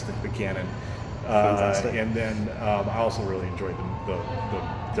for me. That's the canon. And then I also really enjoyed the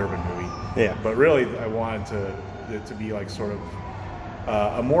Durbin movie. Yeah. But really, I wanted it to be like sort of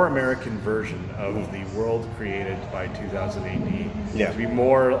a more American version of the world created by 2000 AD. Yeah. To be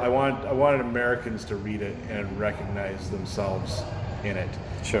more, I wanted Americans to read it and recognize themselves in it.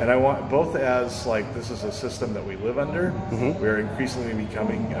 Sure. And I want both as like this is a system that we live under. We're increasingly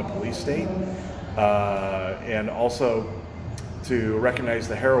becoming a police state, and also to recognize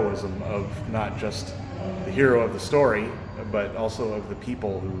the heroism of not just the hero of the story, but also of the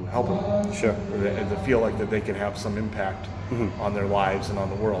people who help him. Sure. And to feel like that they can have some impact on their lives and on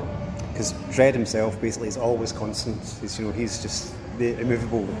the world. Because Dredd himself basically is always constant. He's just the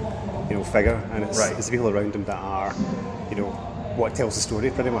immovable, figure, and it's the people around him that are, what tells the story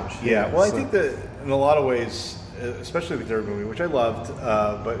pretty much. Yeah. Well, I think that in a lot of ways, especially the third movie, which I loved,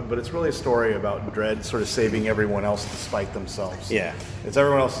 but it's really a story about Dredd sort of saving everyone else despite themselves. Yeah. It's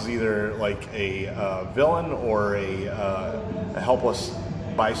everyone else is either like a villain or a helpless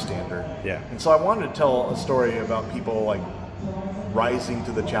bystander. Yeah. And so I wanted to tell a story about people like rising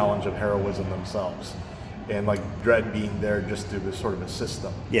to the challenge of heroism themselves, and like Dredd being there just to sort of assist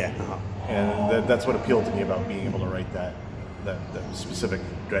them. Yeah. And that's what appealed to me about being able to write that specific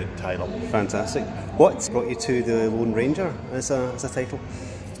Dredd title. Fantastic. What brought you to the Lone Ranger as a title?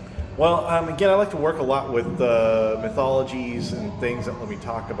 Well, again, I like to work a lot with mythologies and things that let me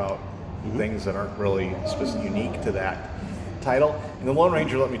talk about things that aren't really unique to that title. And the Lone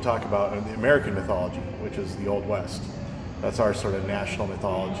Ranger let me talk about the American mythology, which is the Old West. That's our sort of national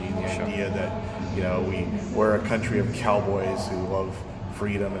mythology, the idea that, we're a country of cowboys who love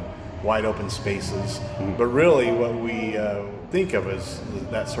freedom and wide open spaces. But really what we think of as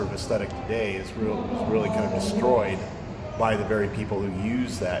that sort of aesthetic today is really kind of destroyed by the very people who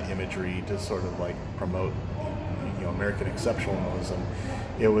use that imagery to sort of like promote, American exceptionalism.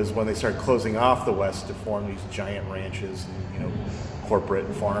 It was when they started closing off the West to form these giant ranches and corporate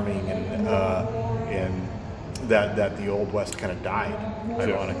farming and that the Old West kind of died.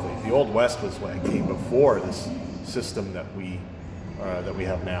 Ironically, the Old West was what came before this system that we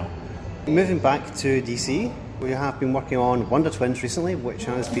have now. Moving back to DC, we have been working on Wonder Twins recently, which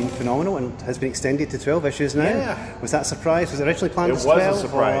has been phenomenal and has been extended to 12 issues now. Yeah. Was that a surprise? Was it originally planned as 12? It was 12? a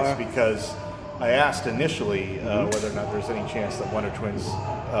surprise because I asked initially whether or not there's any chance that Wonder Twins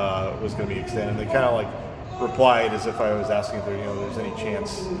was going to be extended. They kind of like replied as if I was asking if there's any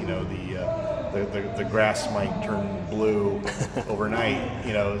chance the grass might turn blue overnight.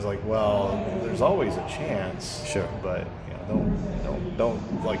 It was like, well, there's always a chance. Sure. But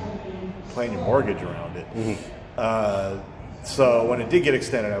don't like plan your mortgage around it. Mm-hmm. So when it did get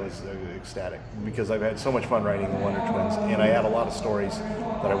extended, I was ecstatic because I've had so much fun writing the Wonder Twins, and I had a lot of stories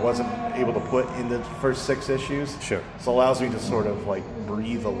that I wasn't able to put in the first 6 issues. Sure. So it allows me to sort of like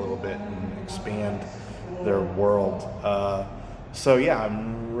breathe a little bit and expand their world. So yeah,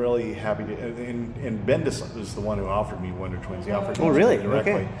 I'm really happy to. And Bendis was the one who offered me Wonder Twins. He offered me really?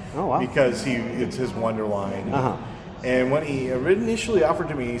 directly. Okay. Oh wow. Because it's his Wonder line. Uh-huh. And when he initially offered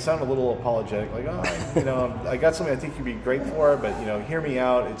to me, he sounded a little apologetic, like, I got something I think you'd be great for, but, hear me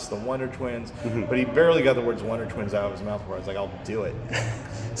out. It's the Wonder Twins. Mm-hmm. But he barely got the words Wonder Twins out of his mouth before I was like, I'll do it.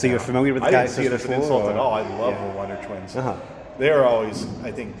 So you're familiar with the characters before? I didn't see it as an insult or? at all. I love the Wonder Twins. Uh-huh. They were always,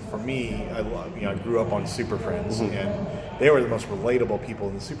 I think, for me, I grew up on Super Friends, mm-hmm. and they were the most relatable people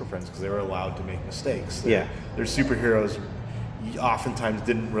in the Super Friends because they were allowed to make mistakes. Their superheroes oftentimes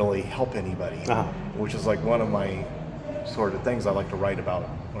didn't really help anybody, which is like one of my sort of things I like to write about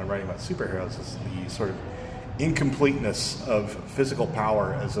when I'm writing about superheroes is the sort of incompleteness of physical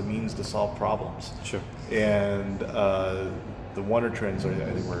power as a means to solve problems. Sure. And the Wonder Twins, I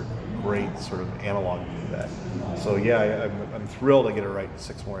think, were a great sort of analog to that. So yeah, I'm thrilled to get to write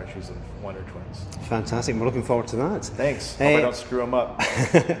 6 more issues of Wonder Twins. Fantastic. We're looking forward to that. Thanks. Hope I don't screw them up.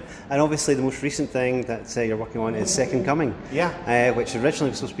 And obviously the most recent thing that you're working on is Second Coming. Yeah. Which originally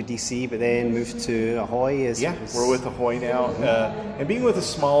was supposed to be DC, but then moved to Ahoy. We're with Ahoy now. And being with a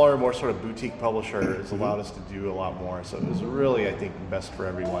smaller, more sort of boutique publisher has allowed us to do a lot more. So it was really, I think, best for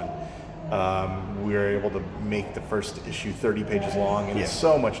everyone. We were able to make the first issue 30 pages long, and it's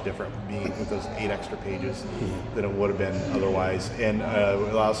so much different being with those 8 extra pages than it would have been otherwise. And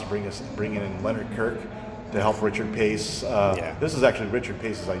it allows us to bring in Leonard Kirk to help Richard Pace. This is actually Richard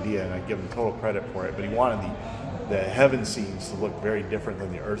Pace's idea, and I give him total credit for it. But he wanted the heaven scenes to look very different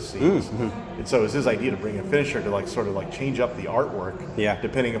than the earth scenes, and so it was his idea to bring a finisher to sort of change up the artwork,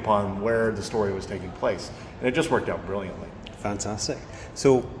 depending upon where the story was taking place, and it just worked out brilliantly. Fantastic.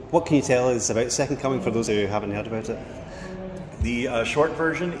 So what can you tell us about Second Coming for those who haven't heard about it? The short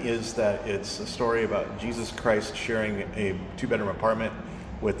version is that it's a story about Jesus Christ sharing a 2-bedroom apartment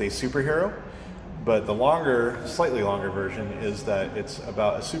with a superhero. But the slightly longer version is that it's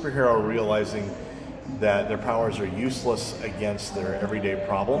about a superhero realizing that their powers are useless against their everyday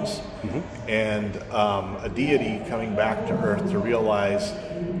problems, and a deity coming back to Earth to realize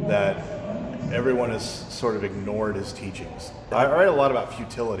that everyone has sort of ignored his teachings. I write a lot about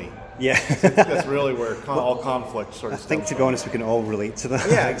futility. Yeah. I think that's really where all conflict sort of stems from. I think, to be honest, we can all relate to that.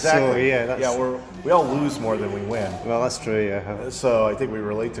 Yeah, exactly. So, we all lose more than we win. Well, that's true, yeah. So I think we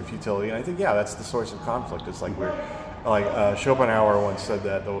relate to futility, and I think, that's the source of conflict. It's like Schopenhauer once said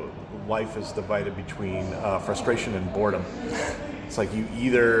that the life is divided between frustration and boredom. It's like you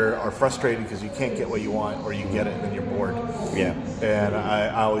either are frustrated because you can't get what you want, or you get it and then you're bored. Yeah. And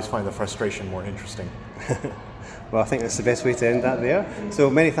I always find the frustration more interesting. Well, I think that's the best way to end that there. So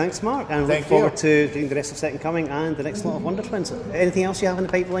many thanks, Mark, and look forward to doing the rest of Second Coming and the next lot of Wonder Twins. Anything else you have in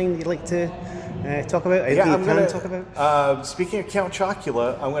the pipeline you'd like to talk about? Anything you can talk about? Speaking of Count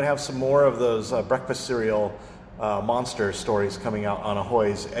Chocula, I'm going to have some more of those breakfast cereal monster stories coming out on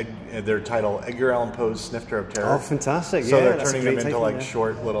Ahoy's. Their title, Edgar Allan Poe's Snifter of Terror. Oh, fantastic. So they're turning them into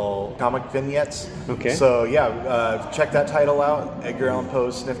short little comic vignettes. Okay. So check that title out, Edgar Allan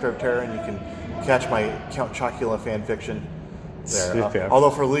Poe's Snifter of Terror, and you can catch my Count Chocula fan fiction there.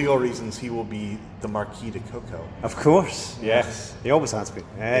 Although for legal reasons, he will be the Marquis de Coco. Of course. Yes. He always has been.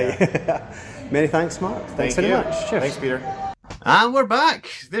 Many thanks, Mark. Thanks very much. Cheers. Thanks, Peter. And we're back.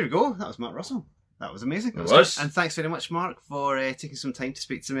 There we go. That was Mark Russell. That was amazing. It was. And thanks very much, Mark, for taking some time to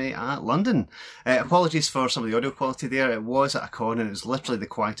speak to me at London. Apologies for some of the audio quality there. It was at a con, and it was literally the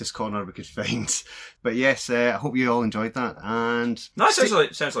quietest corner we could find. But yes, I hope you all enjoyed that. And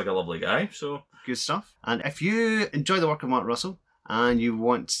sounds like a lovely guy. So good stuff. And if you enjoy the work of Mark Russell and you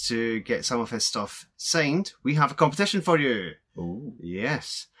want to get some of his stuff signed, we have a competition for you. Ooh.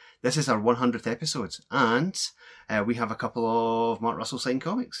 Yes. This is our 100th episode, and we have a couple of Mark Russell signed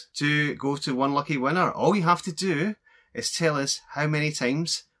comics to go to one lucky winner. All you have to do is tell us how many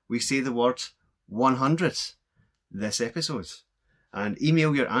times we say the word 100 this episode, and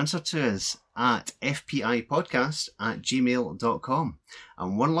email your answer to us at fpipodcast@gmail.com.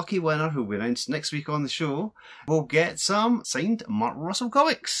 And one lucky winner who we announce next week on the show will get some signed Mark Russell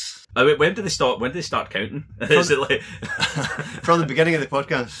comics. When did they start? When did they start counting? Is it like from the beginning of the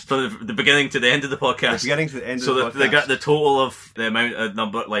podcast? From the beginning to the end of the podcast. The beginning to the end of so the podcast. So they got the total of the amount of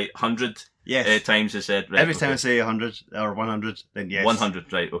number, like 100 times they said. Right, every time I say 100 or 100, then yes.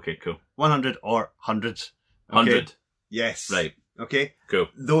 100, right? Okay, cool. 100 or 100. Okay? 100. Yes. Right. Okay. Cool.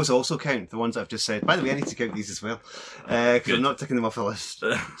 Those also count, the ones that I've just said. By the way, I need to count these as well, because I'm not ticking them off the list.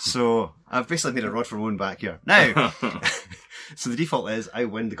 So I've basically made a rod for my own back here. Now, so the default is I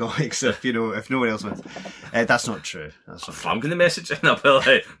win the comics if no one else wins. That's not true. That's not true. I'm going to message in. I'll be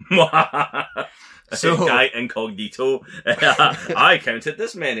like, so, guy incognito. I counted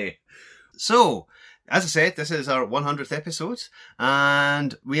this many. So, as I said, this is our 100th episode,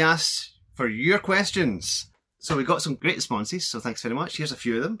 and we asked for your questions. So we got some great responses, so thanks very much. Here's a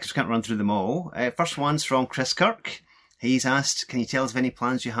few of them, because we can't run through them all. First one's from Chris Kirk. He's asked, can you tell us of any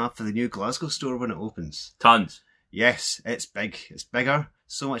plans you have for the new Glasgow store when it opens? Tons. Yes, it's big. It's bigger.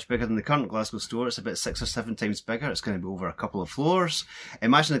 So much bigger than the current Glasgow store. It's about 6 or 7 times bigger. It's going to be over a couple of floors.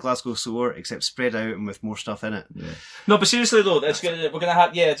 Imagine the Glasgow store, except spread out and with more stuff in it. Yeah. No, but seriously though, we're going to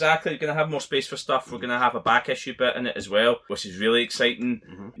have, exactly. We're going to have more space for stuff. We're going to have a back issue bit in it as well, which is really exciting.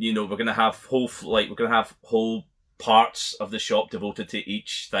 Mm-hmm. You know, we're going to have whole parts of the shop devoted to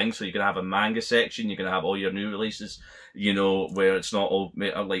each thing. So you're going to have a manga section. You're going to have all your new releases, you know, where it's not all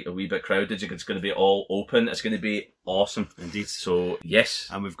like a wee bit crowded. It's going to be all open. It's going to be awesome. Indeed. So, yes.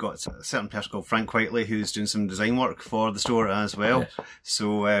 And we've got a certain person called Frank Whiteley who's doing some design work for the store as well. Yes.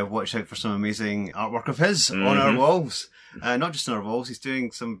 So watch out for some amazing artwork of his on our walls. Not just on our walls, he's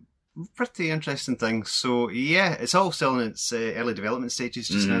doing some pretty interesting things. So yeah, it's all still in its early development stages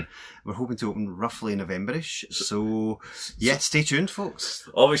just now. We're hoping to open roughly November-ish. So yeah, stay tuned, folks.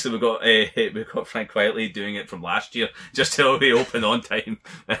 Obviously, we've got Frank Whiteley doing it from last year, just till we open on time.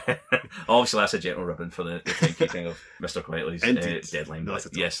 Obviously, that's a gentle ribbon for the timekeeping of Mr. Whiteley's deadline.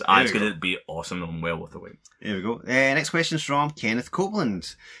 But yes, it's going to be awesome and well worth the wait. There we go. Next question is from Kenneth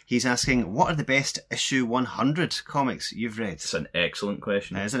Copeland. He's asking, what are the best issue 100 comics you've read? It's an excellent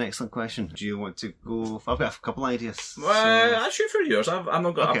question. It is an excellent question. Do you want to go? I've got a couple ideas. I'll shoot for yours. I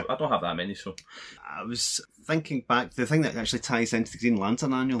don't have that many, so. I was thinking back, the thing that actually ties into the Green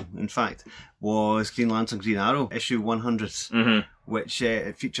Lantern annual, in fact, was Green Lantern Green Arrow, issue 100, which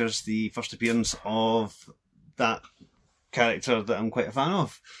it features the first appearance of that character that I'm quite a fan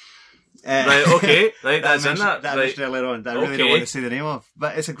of. Right, okay. Right, that's in that. That I mentioned earlier on, that I really don't want to say the name of.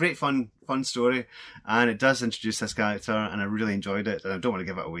 But it's a great fun story, and it does introduce this character, and I really enjoyed it, and I don't want to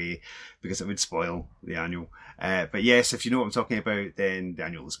give it away because it would spoil the annual. But yes, if you know what I'm talking about, then the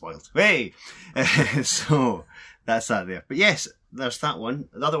annual is spoiled. Hey! So, that's that there. But yes, there's that one.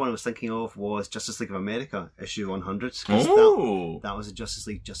 The other one I was thinking of was Justice League of America, issue 100. That was a Justice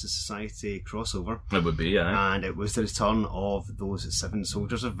League Justice Society crossover. It would be, yeah. And it was the return of those 7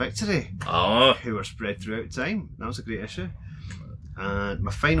 soldiers of victory who were spread throughout time. That was a great issue. And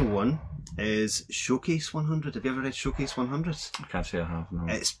my final one is Showcase 100. Have you ever read Showcase 100? I can't say I have,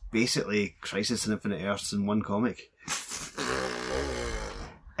 no. It's basically Crisis on Infinite Earths in one comic.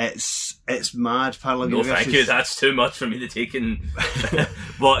 It's mad, parallel universes. No, thank you. That's too much for me to take in.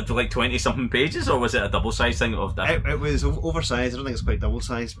 What, like 20-something pages, or was it a double-sized thing of that? It was oversized. I don't think it's quite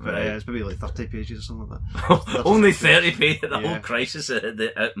double-sized, but it's maybe like 30 pages or something like that. Only 30 pages. The whole Crisis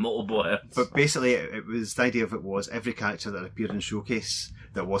at multiple Earths. But basically, it was the idea of it was every character that appeared in Showcase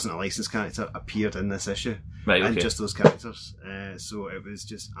that wasn't a licensed character appeared in this issue. Right, okay. And just those characters. So it was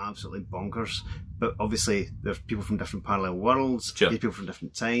just absolutely bonkers. But obviously, there's people from different parallel worlds, people from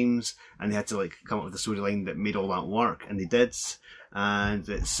different times, and they had to like come up with a storyline that made all that work, and they did. And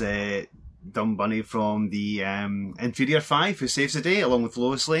it's Dumb Bunny from the Inferior 5 who saves the day along with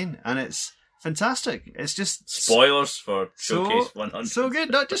Lois Lane, and it's fantastic. It's just spoilers for Showcase 100. So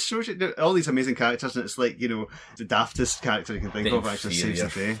good. Not just Showcase, all these amazing characters, and it's like, you know, the daftest character you can think of actually saves the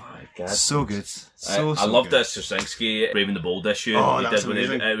day. God. So good. I loved that Straczynski Brave and the Bold issue. Oh, he that's did when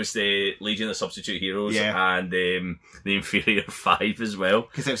amazing. it was the Legion of Substitute Heroes and the Inferior 5 as well.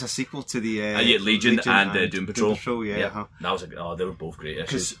 Because it was a sequel to the Legion and Doom Patrol. Yeah. That was they were both great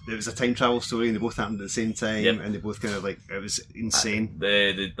issues. Because it was a time travel story and they both happened at the same time and they both kind of like, it was insane.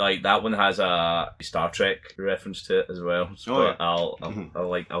 That one has a Star Trek reference to it as well.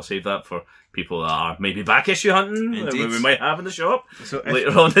 I'll save that for people that are maybe back issue hunting. We might have in the shop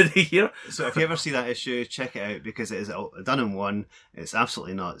later on in the year. So if you ever see that issue, check it out because it is done in one. It's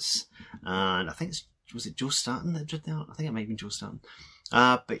absolutely nuts. And I think was it Joe Staton that did that? I think it might have been Joe Staton.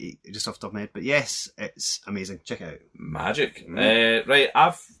 But just off the top of my head. But yes, it's amazing. Check it out. Magic. Right,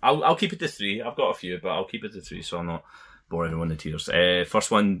 I'll keep it to 3. I've got a few, but I'll keep it to 3 so I'm not bore everyone to tears.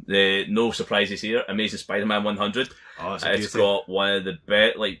 First one, no surprises here. Amazing Spider-Man 100. Oh, it's got one of the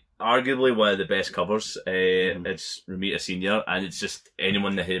best, arguably one of the best covers. It's Romita Senior, and it's just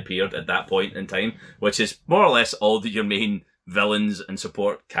anyone that had appeared at that point in time, which is more or less all your main villains and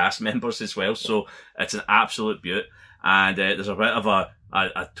support cast members as well. So it's an absolute beaut. And there's a bit of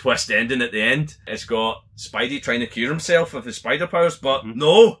a twist ending at the end. It's got Spidey trying to cure himself of his spider powers, but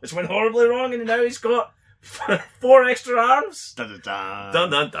no, it's went horribly wrong, and now he's got 4 extra arms. Dun dun dun. Dun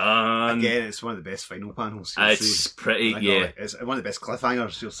dun dun. Again, it's one of the best final panels. It's pretty, It's one of the best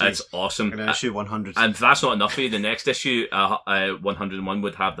cliffhangers you'll see. It's awesome. In issue 100. And if that's not enough for you, the next issue, 101,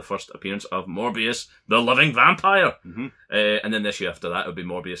 would have the first appearance of Morbius, the living vampire. And then the issue after that would be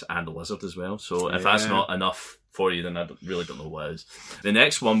Morbius and the Lizard as well. So if that's not enough for you, then I really don't know what is. The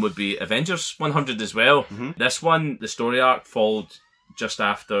next one would be Avengers 100 as well. This one, the story arc followed just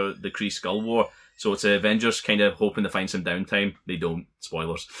after the Kree Skull War. So it's Avengers kind of hoping to find some downtime. They don't.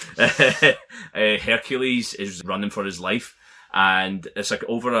 Spoilers. Hercules is running for his life. And it's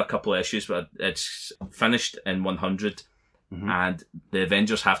over a couple of issues, but it's finished in 100. And the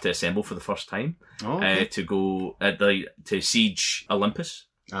Avengers have to assemble for the first time to go to siege Olympus.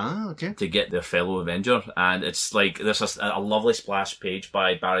 Okay. To get their fellow Avenger. And it's there's a lovely splash page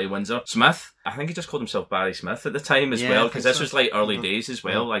by Barry Windsor Smith. I think he just called himself Barry Smith at the time as well, because this was early days as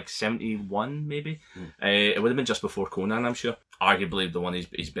well, 71 maybe. It would have been just before Conan, I'm sure. Arguably the one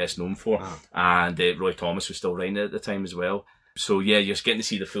he's best known for. And Roy Thomas was still writing it at the time as well. So yeah, you're just getting to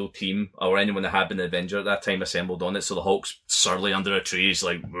see the full team, or anyone that had been an Avenger at that time assembled on it. So the Hulk's surly under a tree, he's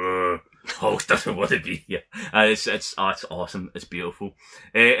like, Hulk doesn't want to be here. It's awesome. It's beautiful.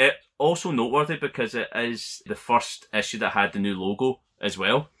 It also noteworthy because it is the first issue that had the new logo as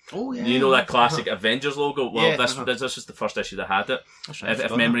well. Oh yeah. You know that classic Avengers logo? Well, this was the first issue that had it. Right,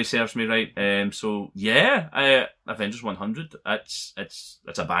 if memory serves me right. So yeah, Avengers 100. It's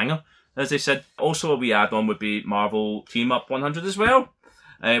a banger, as they said. Also, a wee add-on would be Marvel Team Up 100 as well.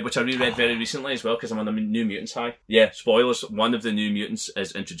 Which I reread very recently as well because I'm on the New Mutants high. Yeah, spoilers. One of the New Mutants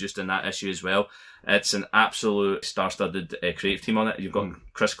is introduced in that issue as well. It's an absolute star-studded creative team on it. You've got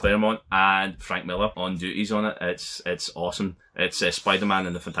Chris Claremont and Frank Miller on duties on it. It's awesome. It's Spider-Man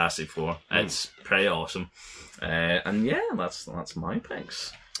and the Fantastic Four. It's pretty awesome. And yeah, that's my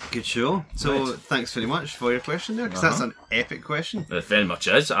picks. Good show. So thanks very much for your question there, because that's an epic question. It very much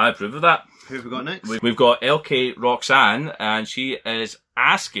is. I approve of that. Who have we got next? We've got LK Roxanne, and she is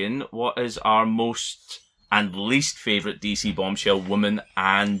asking what is our most and least favourite DC bombshell woman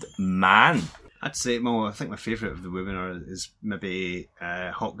and man. I'd say, I think my favourite of the women is maybe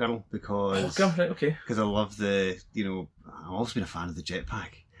Hawk Girl, because I love I've always been a fan of the jetpack.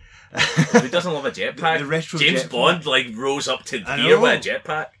 Who doesn't love a jetpack? The retro James jetpack. Bond rose up to gear with a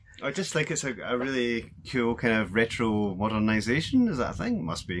jetpack. I just think it's a really cool kind of retro modernisation. Is that a thing?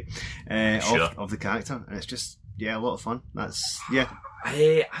 Must be. Of the character. And it's just, a lot of fun. I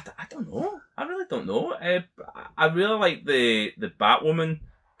don't know. I really don't know. I really like the Batwoman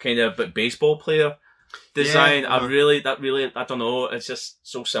kind of baseball player design. I don't know. It's just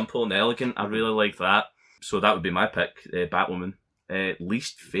so simple and elegant. I really like that. So that would be my pick, Batwoman.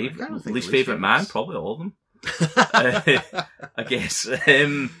 Least favourite man, probably all of them. I guess.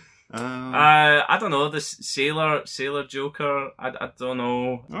 I don't know. The Sailor Joker. I don't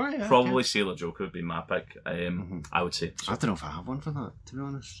know. Probably Sailor Joker would be my pick. I would say. So. I don't know if I have one for that, to be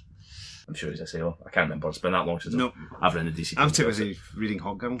honest. I'm sure he's a Sailor. I can't remember. It's been that long since I've read the DC. I'm too busy reading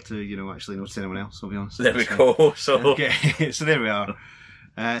Hot Girl to actually notice anyone else. I'll be honest. There we go. So okay, so there we are.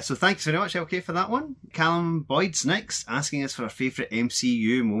 So thanks very much, LK, for that one. Callum Boyd's next, asking us for our favourite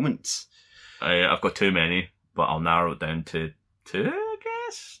MCU moments. I've got too many, but I'll narrow it down to 2, I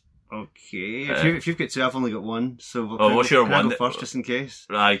guess. Okay, if you've got 2, I've only got 1. So what's your one? Go first, just in case.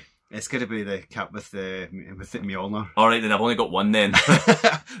 Right. It's going to be the Cap with the Mjolnir. All right, then I've only got one then.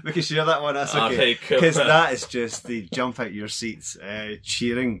 We can share that one. That's okay. Okay, cool. Because that is just the jump out your seats,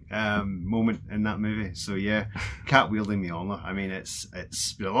 cheering moment in that movie. So yeah, Cap wielding Mjolnir. I mean, it's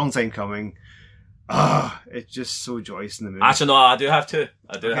been a long time coming. It's just so joyous in the movie. Actually, no, I do have to.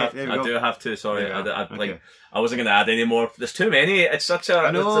 I do go. have to. Sorry, Okay. I wasn't going to add any more. There's too many. It's such a.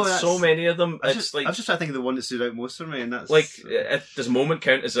 I know, there's so many of them. I was just trying to think of the one that stood out most for me, and that's like, does moment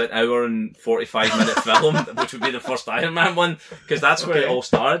count as an hour and 45-minute film, which would be the first Iron Man one, because that's where it all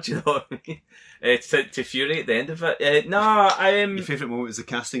started. You know what I mean? To Fury at the end of it. Your favourite moment is the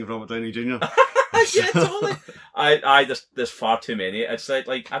casting of Robert Downey Jr. Yeah, totally. There's far too many. It's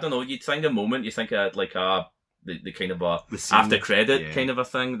like I don't know. You'd think a moment. You think the kind of after credit kind of a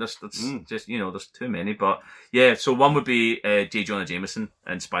thing. That's just there's too many. But yeah, so one would be J. Jonah Jameson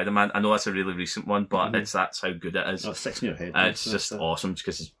in Spider-Man. I know that's a really recent one, but that's how good it is. Oh, sticks in your head. It's just awesome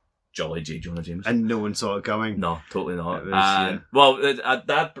because it's jolly J. Jonah Jameson. And no one saw it coming. No, totally not. Was,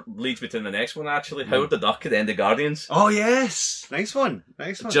 that leads me to the next one actually. Howard the Duck at the end of Guardians. Oh yes, nice one.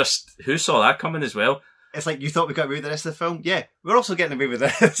 Just who saw that coming as well? It's like you thought we got away with the rest of the film. Yeah, we're also getting away with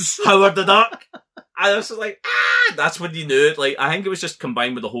this. Howard the Duck. I was like, that's when you knew it. Like, I think it was just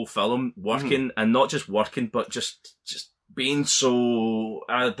combined with the whole film working, and not just working, but just being so.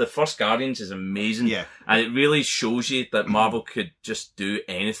 The first Guardians is amazing, and it really shows you that Marvel could just do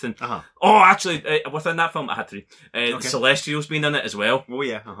anything. Oh, actually, within that film, I had three. Celestial's been in it as well. Oh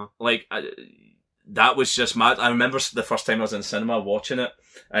yeah, like. That was just mad. I remember the first time I was in cinema watching it.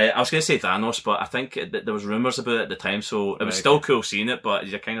 I was going to say Thanos, but I think there was rumours about it at the time, so it was still cool seeing it, but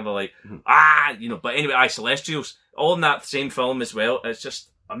you're kind of like, but anyway, Celestials, all in that same film as well. It's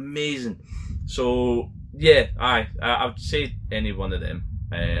just amazing. So, yeah, I would say any one of them.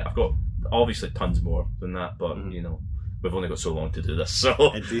 I've got obviously tons more than that, but, we've only got so long to do this,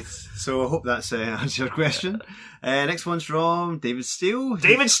 so. Indeed. So I hope that's answered your question. Next one's from David Steele.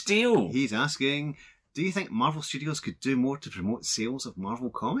 David Steele! He's asking, do you think Marvel Studios could do more to promote sales of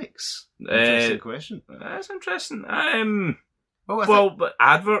Marvel comics? Interesting question. That's interesting. But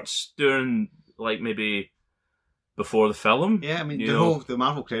adverts during, like, maybe before the film. Yeah, I mean, the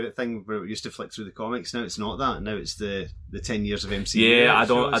Marvel credit thing where it used to flick through the comics, now it's not that. Now it's the 10 years of MCU. Yeah,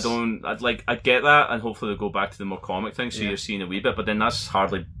 I'd get that, and hopefully they'll go back to the more comic thing, so you're seeing a wee bit, but then that's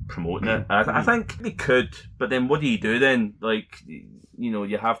hardly promoting it. I think they could, but then what do you do then? Like,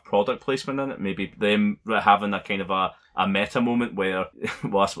 you have product placement in it, maybe them having a kind of a meta moment where,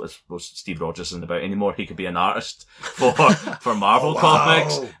 well, that's what Steve Rogers isn't about anymore. He could be an artist for Marvel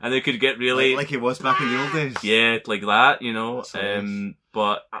comics, and they could get really like he was back in the old days. Yeah, like that,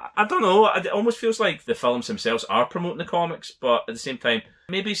 But I don't know. It almost feels like the films themselves are promoting the comics, but at the same time,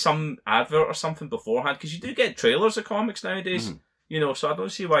 maybe some advert or something beforehand, because you do get trailers of comics nowadays. So I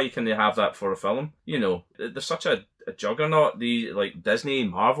don't see why you can't have that for a film. There's such a juggernaut. Disney,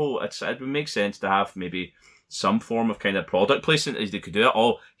 Marvel. It would make sense to have maybe some form of kind of product placement as they could do it.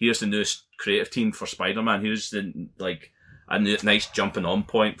 Oh, here's the newest creative team for Spider-Man. Here's a nice jumping on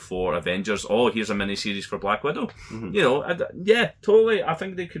point for Avengers. Oh, here's a mini-series for Black Widow. Yeah, totally. I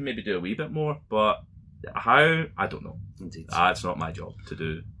think they could maybe do a wee bit more, but how? I don't know. Indeed. It's not my job to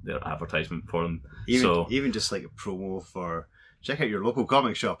do their advertisement for them. Even just like a promo for check out your local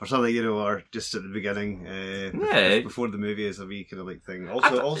comic shop or something, or just at the beginning, before the movie is a wee kind of like thing.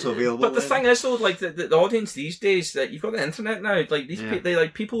 Also available. But the thing is though, like the audience these days, that you've got the internet now. Like these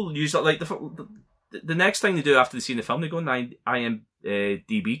people use that. Like the next thing they do after they've seen the film, they go on the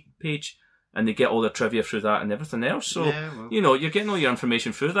IMDb page and they get all their trivia through that and everything else. So you're getting all your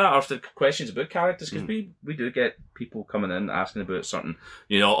information through that. Or if the questions about characters, because we do get people coming in asking about certain,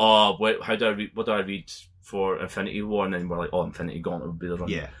 what do I read for Infinity War, and then we're like, Infinity Gauntlet would be the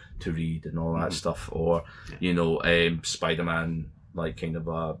one to read and all that stuff, or Spider-Man, like kind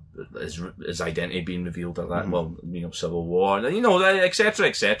of his identity being revealed or that, Civil War, etc,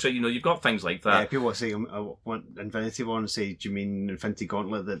 etc. You've got things like that. Yeah, people say I want Infinity War and say, do you mean Infinity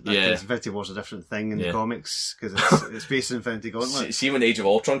Gauntlet? That Infinity War's a different thing in the comics because it's based on Infinity Gauntlet. See, when Age of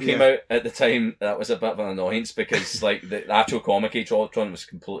Ultron came out at the time, that was a bit of an annoyance because like the actual comic Age of Ultron was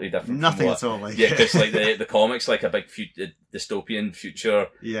completely different. Nothing at all. Because like the comics like a big dystopian future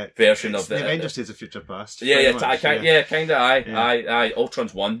version of the Avengers Days of Future Past. Aye,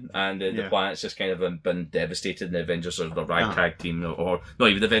 Ultron's won, and the planet's just kind of been devastated, and the Avengers are the ragtag team, or not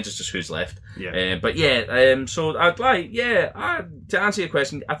even the Avengers, just who's left. So I'd to answer your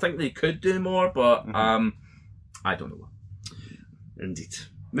question, I think they could do more, but I don't know. Indeed.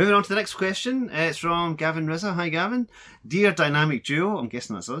 Moving on to the next question, it's from Gavin Rizza. Hi Gavin. Dear Dynamic Duo, I'm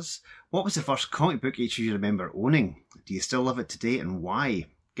guessing that's us, what was the first comic book each of you remember owning? Do you still love it today, and why?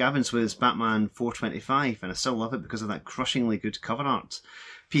 Gavin's was Batman 425, and I still love it because of that crushingly good cover art.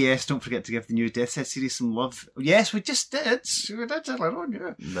 P.S. Don't forget to give the new Death Set series some love. Yes, we just did. We did it on,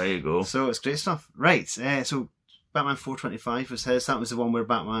 yeah. There you go. So it's great stuff. Right, so Batman 425 was his. That was the one where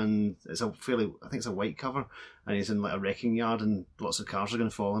Batman is a fairly, I think it's a white cover, and he's in like a wrecking yard, and lots of cars are going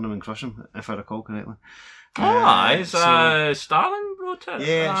to fall on him and crush him, if I recall correctly. Starling wrote it.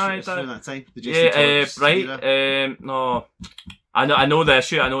 Yeah, it's around that time. No. I know the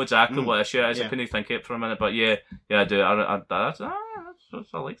issue. I know exactly what issue it is. I couldn't think of it for a minute, but yeah, I do. I like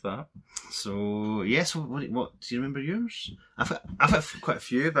that. So yes, what do you remember yours? I've had quite a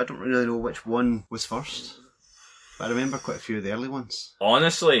few, but I don't really know which one was first. But I remember quite a few of the early ones.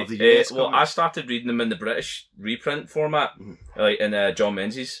 Honestly, I started reading them in the British reprint format, like in John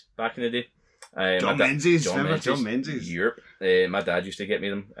Menzies back in the day. John Menzies. Europe. My dad used to get me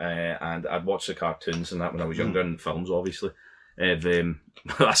them, and I'd watch the cartoons and that when I was younger, and films, obviously. I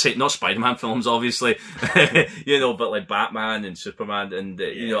say not Spider-Man films, obviously, but like Batman and Superman, and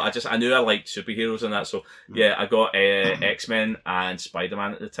I knew I liked superheroes and that. So yeah, I got X-Men and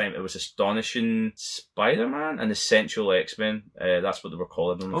Spider-Man at the time. It was Astonishing Spider-Man and Essential X-Men. That's what they were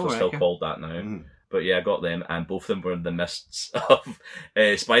calling them. They're still called that now. But yeah, I got them, and both of them were in the mists of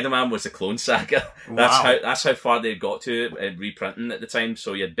Spider-Man was the Clone Saga. That's how far they got to it, reprinting at the time.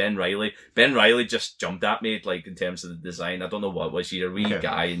 So you had Ben Reilly. Ben Reilly just jumped at me, like in terms of the design. I don't know what it was. You're a wee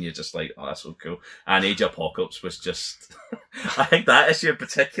guy, and you're just like, oh, that's so cool. And Age of Apocalypse was just, I think that issue in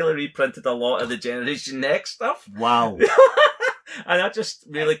particular reprinted a lot of the Generation Next stuff. Wow. And that just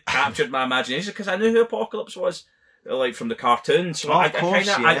really captured my imagination because I knew who Apocalypse was. Like from the cartoon, so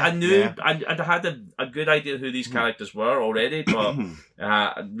I knew I'd had a good idea who these characters were already, but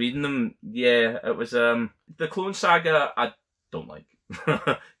reading them, it was the Clone Saga. I don't like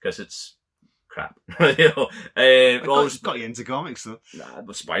because it's crap. Got you into comics though. Nah,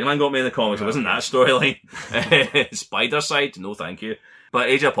 but Spider-Man got me in the comics. It wasn't that storyline. Spider side, no, thank you. But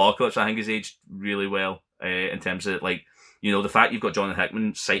Age of Apocalypse, I think, has aged really well in terms of like. The fact you've got Jonathan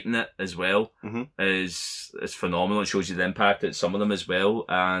Hickman citing it as well is phenomenal. It shows you the impact at some of them as well.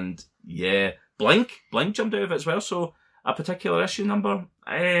 And yeah, Blink jumped out of it as well. So a particular issue number. Do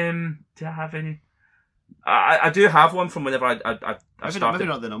I have any? I do have one from whenever I started. Maybe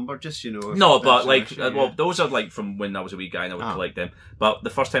not the number, just No, but like, those are like from when I was a wee guy and I would collect them. But the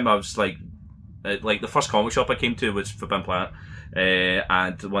first time I was like the first comic shop I came to was Forbidden Planet.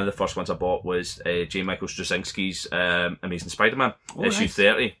 And one of the first ones I bought was J. Michael Straczynski's Amazing Spider-Man, issue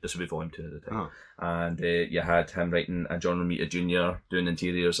 30. This would be volume 2 at the time. And you had him writing and John Romita Jr. doing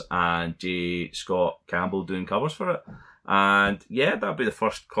interiors and J. Scott Campbell doing covers for it. And yeah, that'd be the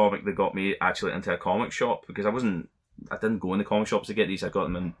first comic that got me actually into a comic shop because I didn't go in the comic shops to get these. I got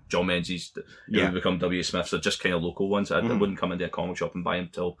them in John Menzies, who would become W. Smith, so just kind of local ones. I wouldn't come into a comic shop and buy them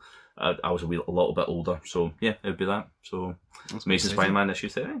till I was a little bit older. So yeah, it would be that. So Amazing Spider-Man issue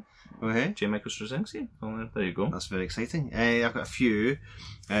 30. Okay. J. Michael Straczynski. Well, there you go. That's very exciting. I've got a few.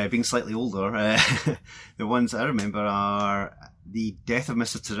 Being slightly older, the ones I remember are the Death of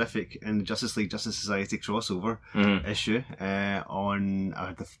Mr. Terrific in the Justice League Justice Society crossover issue. On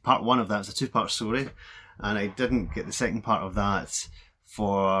the part one of that, it's a 2-part story, and I didn't get the second part of that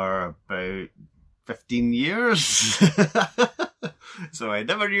for about 15 years. So I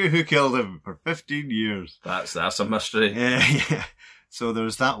never knew who killed him for 15 years. That's a mystery. Yeah. So there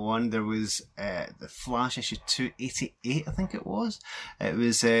was that one. There was the Flash issue 288, I think it was. It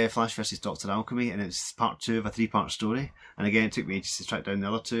was Flash versus Dr. Alchemy, and it's part 2 of a 3-part story. And again, it took me ages to track down the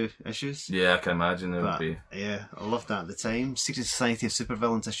other 2 issues. Yeah, I can imagine it would be. Yeah, I loved that at the time. Secret Society of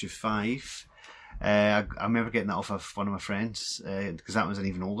Supervillains issue 5. I remember getting that off of one of my friends because that was an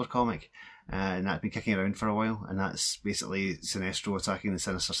even older comic. And that'd been kicking around for a while, and that's basically Sinestro attacking the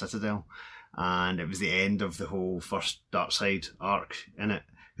Sinister Citadel, and it was the end of the whole first Darkseid arc in it,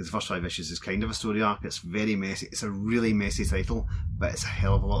 because the first 5 issues is kind of a story arc. It's very messy. It's a really messy title, but it's a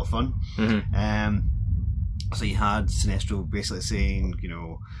hell of a lot of fun. So you had Sinestro basically saying,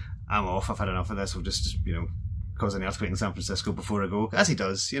 I'm off, I've had enough of this, we'll just cause an earthquake in San Francisco before I go, as he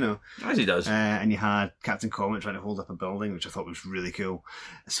does, As he does. And you had Captain Comet trying to hold up a building, which I thought was really cool.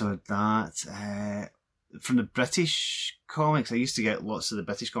 So that, from the British comics, I used to get lots of the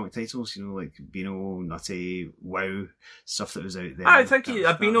British comic titles, like Beano, Nutty, Wow, stuff that was out there. I think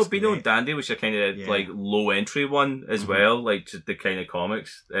Beano and Dandy was a kind of like low entry one as well, like the kind of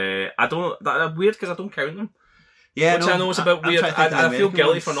comics. That's weird because I don't count them. Yeah, which I know is a bit weird. I feel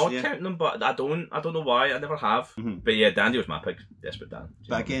guilty for not counting them, but I don't know why. I never have. But yeah, Dandy was my pick. Desperate Dan.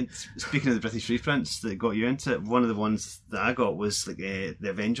 But again, speaking of the British reprints that got you into it, one of the ones that I got was like the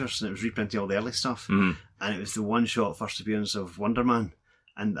Avengers, and it was reprinting all the early stuff. And it was the one-shot first appearance of Wonder Man.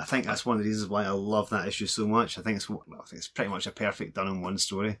 And I think that's one of the reasons why I love that issue so much. I think it's pretty much a perfect done-in-one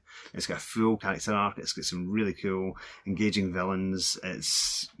story. It's got a full character arc. It's got some really cool, engaging villains.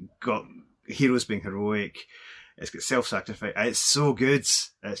 It's got heroes being heroic. It's got self-sacrifice. It's so good.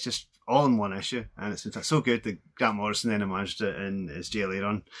 It's just all in one issue, and it's been so good that Grant Morrison then managed it in his JLA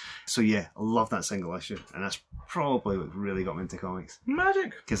run. So yeah, I love that single issue, and that's probably what really got me into comics.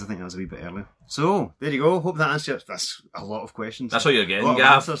 Magic. Because I think that was a wee bit early. So there you go. Hope that answers. That's a lot of questions. That's what you're getting,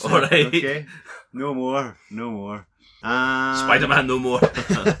 Gav. All right. Okay. No more. Spider-Man, no more.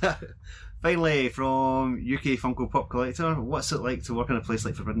 Finally, from UK Funko Pop Collector, what's it like to work in a place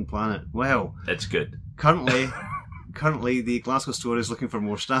like Forbidden Planet? Well, it's good. Currently, the Glasgow store is looking for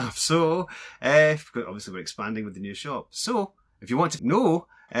more staff. So, obviously we're expanding with the new shop. So, if you want to know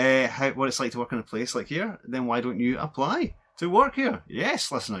what it's like to work in a place like here, then why don't you apply to work here? Yes,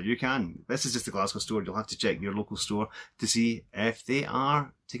 listener, you can. This is just the Glasgow store. You'll have to check your local store to see if they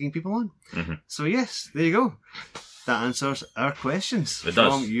are taking people on. Mm-hmm. So yes, there you go. That answers our questions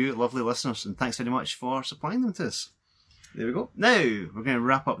from you lovely listeners. And thanks very much for supplying them to us. There we go. Now, we're going to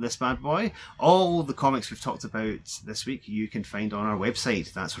wrap up this bad boy. All the comics we've talked about this week you can find on our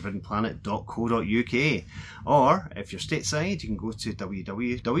website. That's forbiddenplanet.co.uk. Or, if you're stateside, you can go to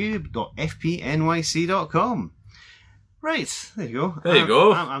www.fpnyc.com. Right, there you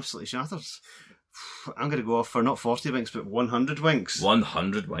go. I'm absolutely shattered. I'm going to go off for not 40 winks, but 100 winks.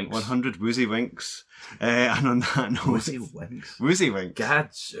 100 winks. 100 woozy winks. And on that note... Woozy winks? Woozy winks. God,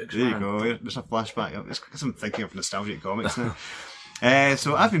 six, there you go. There's a flashback. It's because I'm thinking of nostalgic comics now.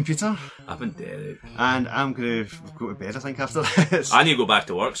 So I've been Peter. I've been Derek. And I'm going to go to bed, I think, after this. I need to go back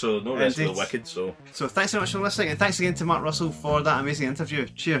to work, so no rest for the wicked. So thanks so much for listening, and thanks again to Mark Russell for that amazing interview.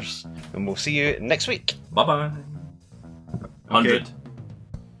 Cheers. And we'll see you next week. Bye-bye. 100.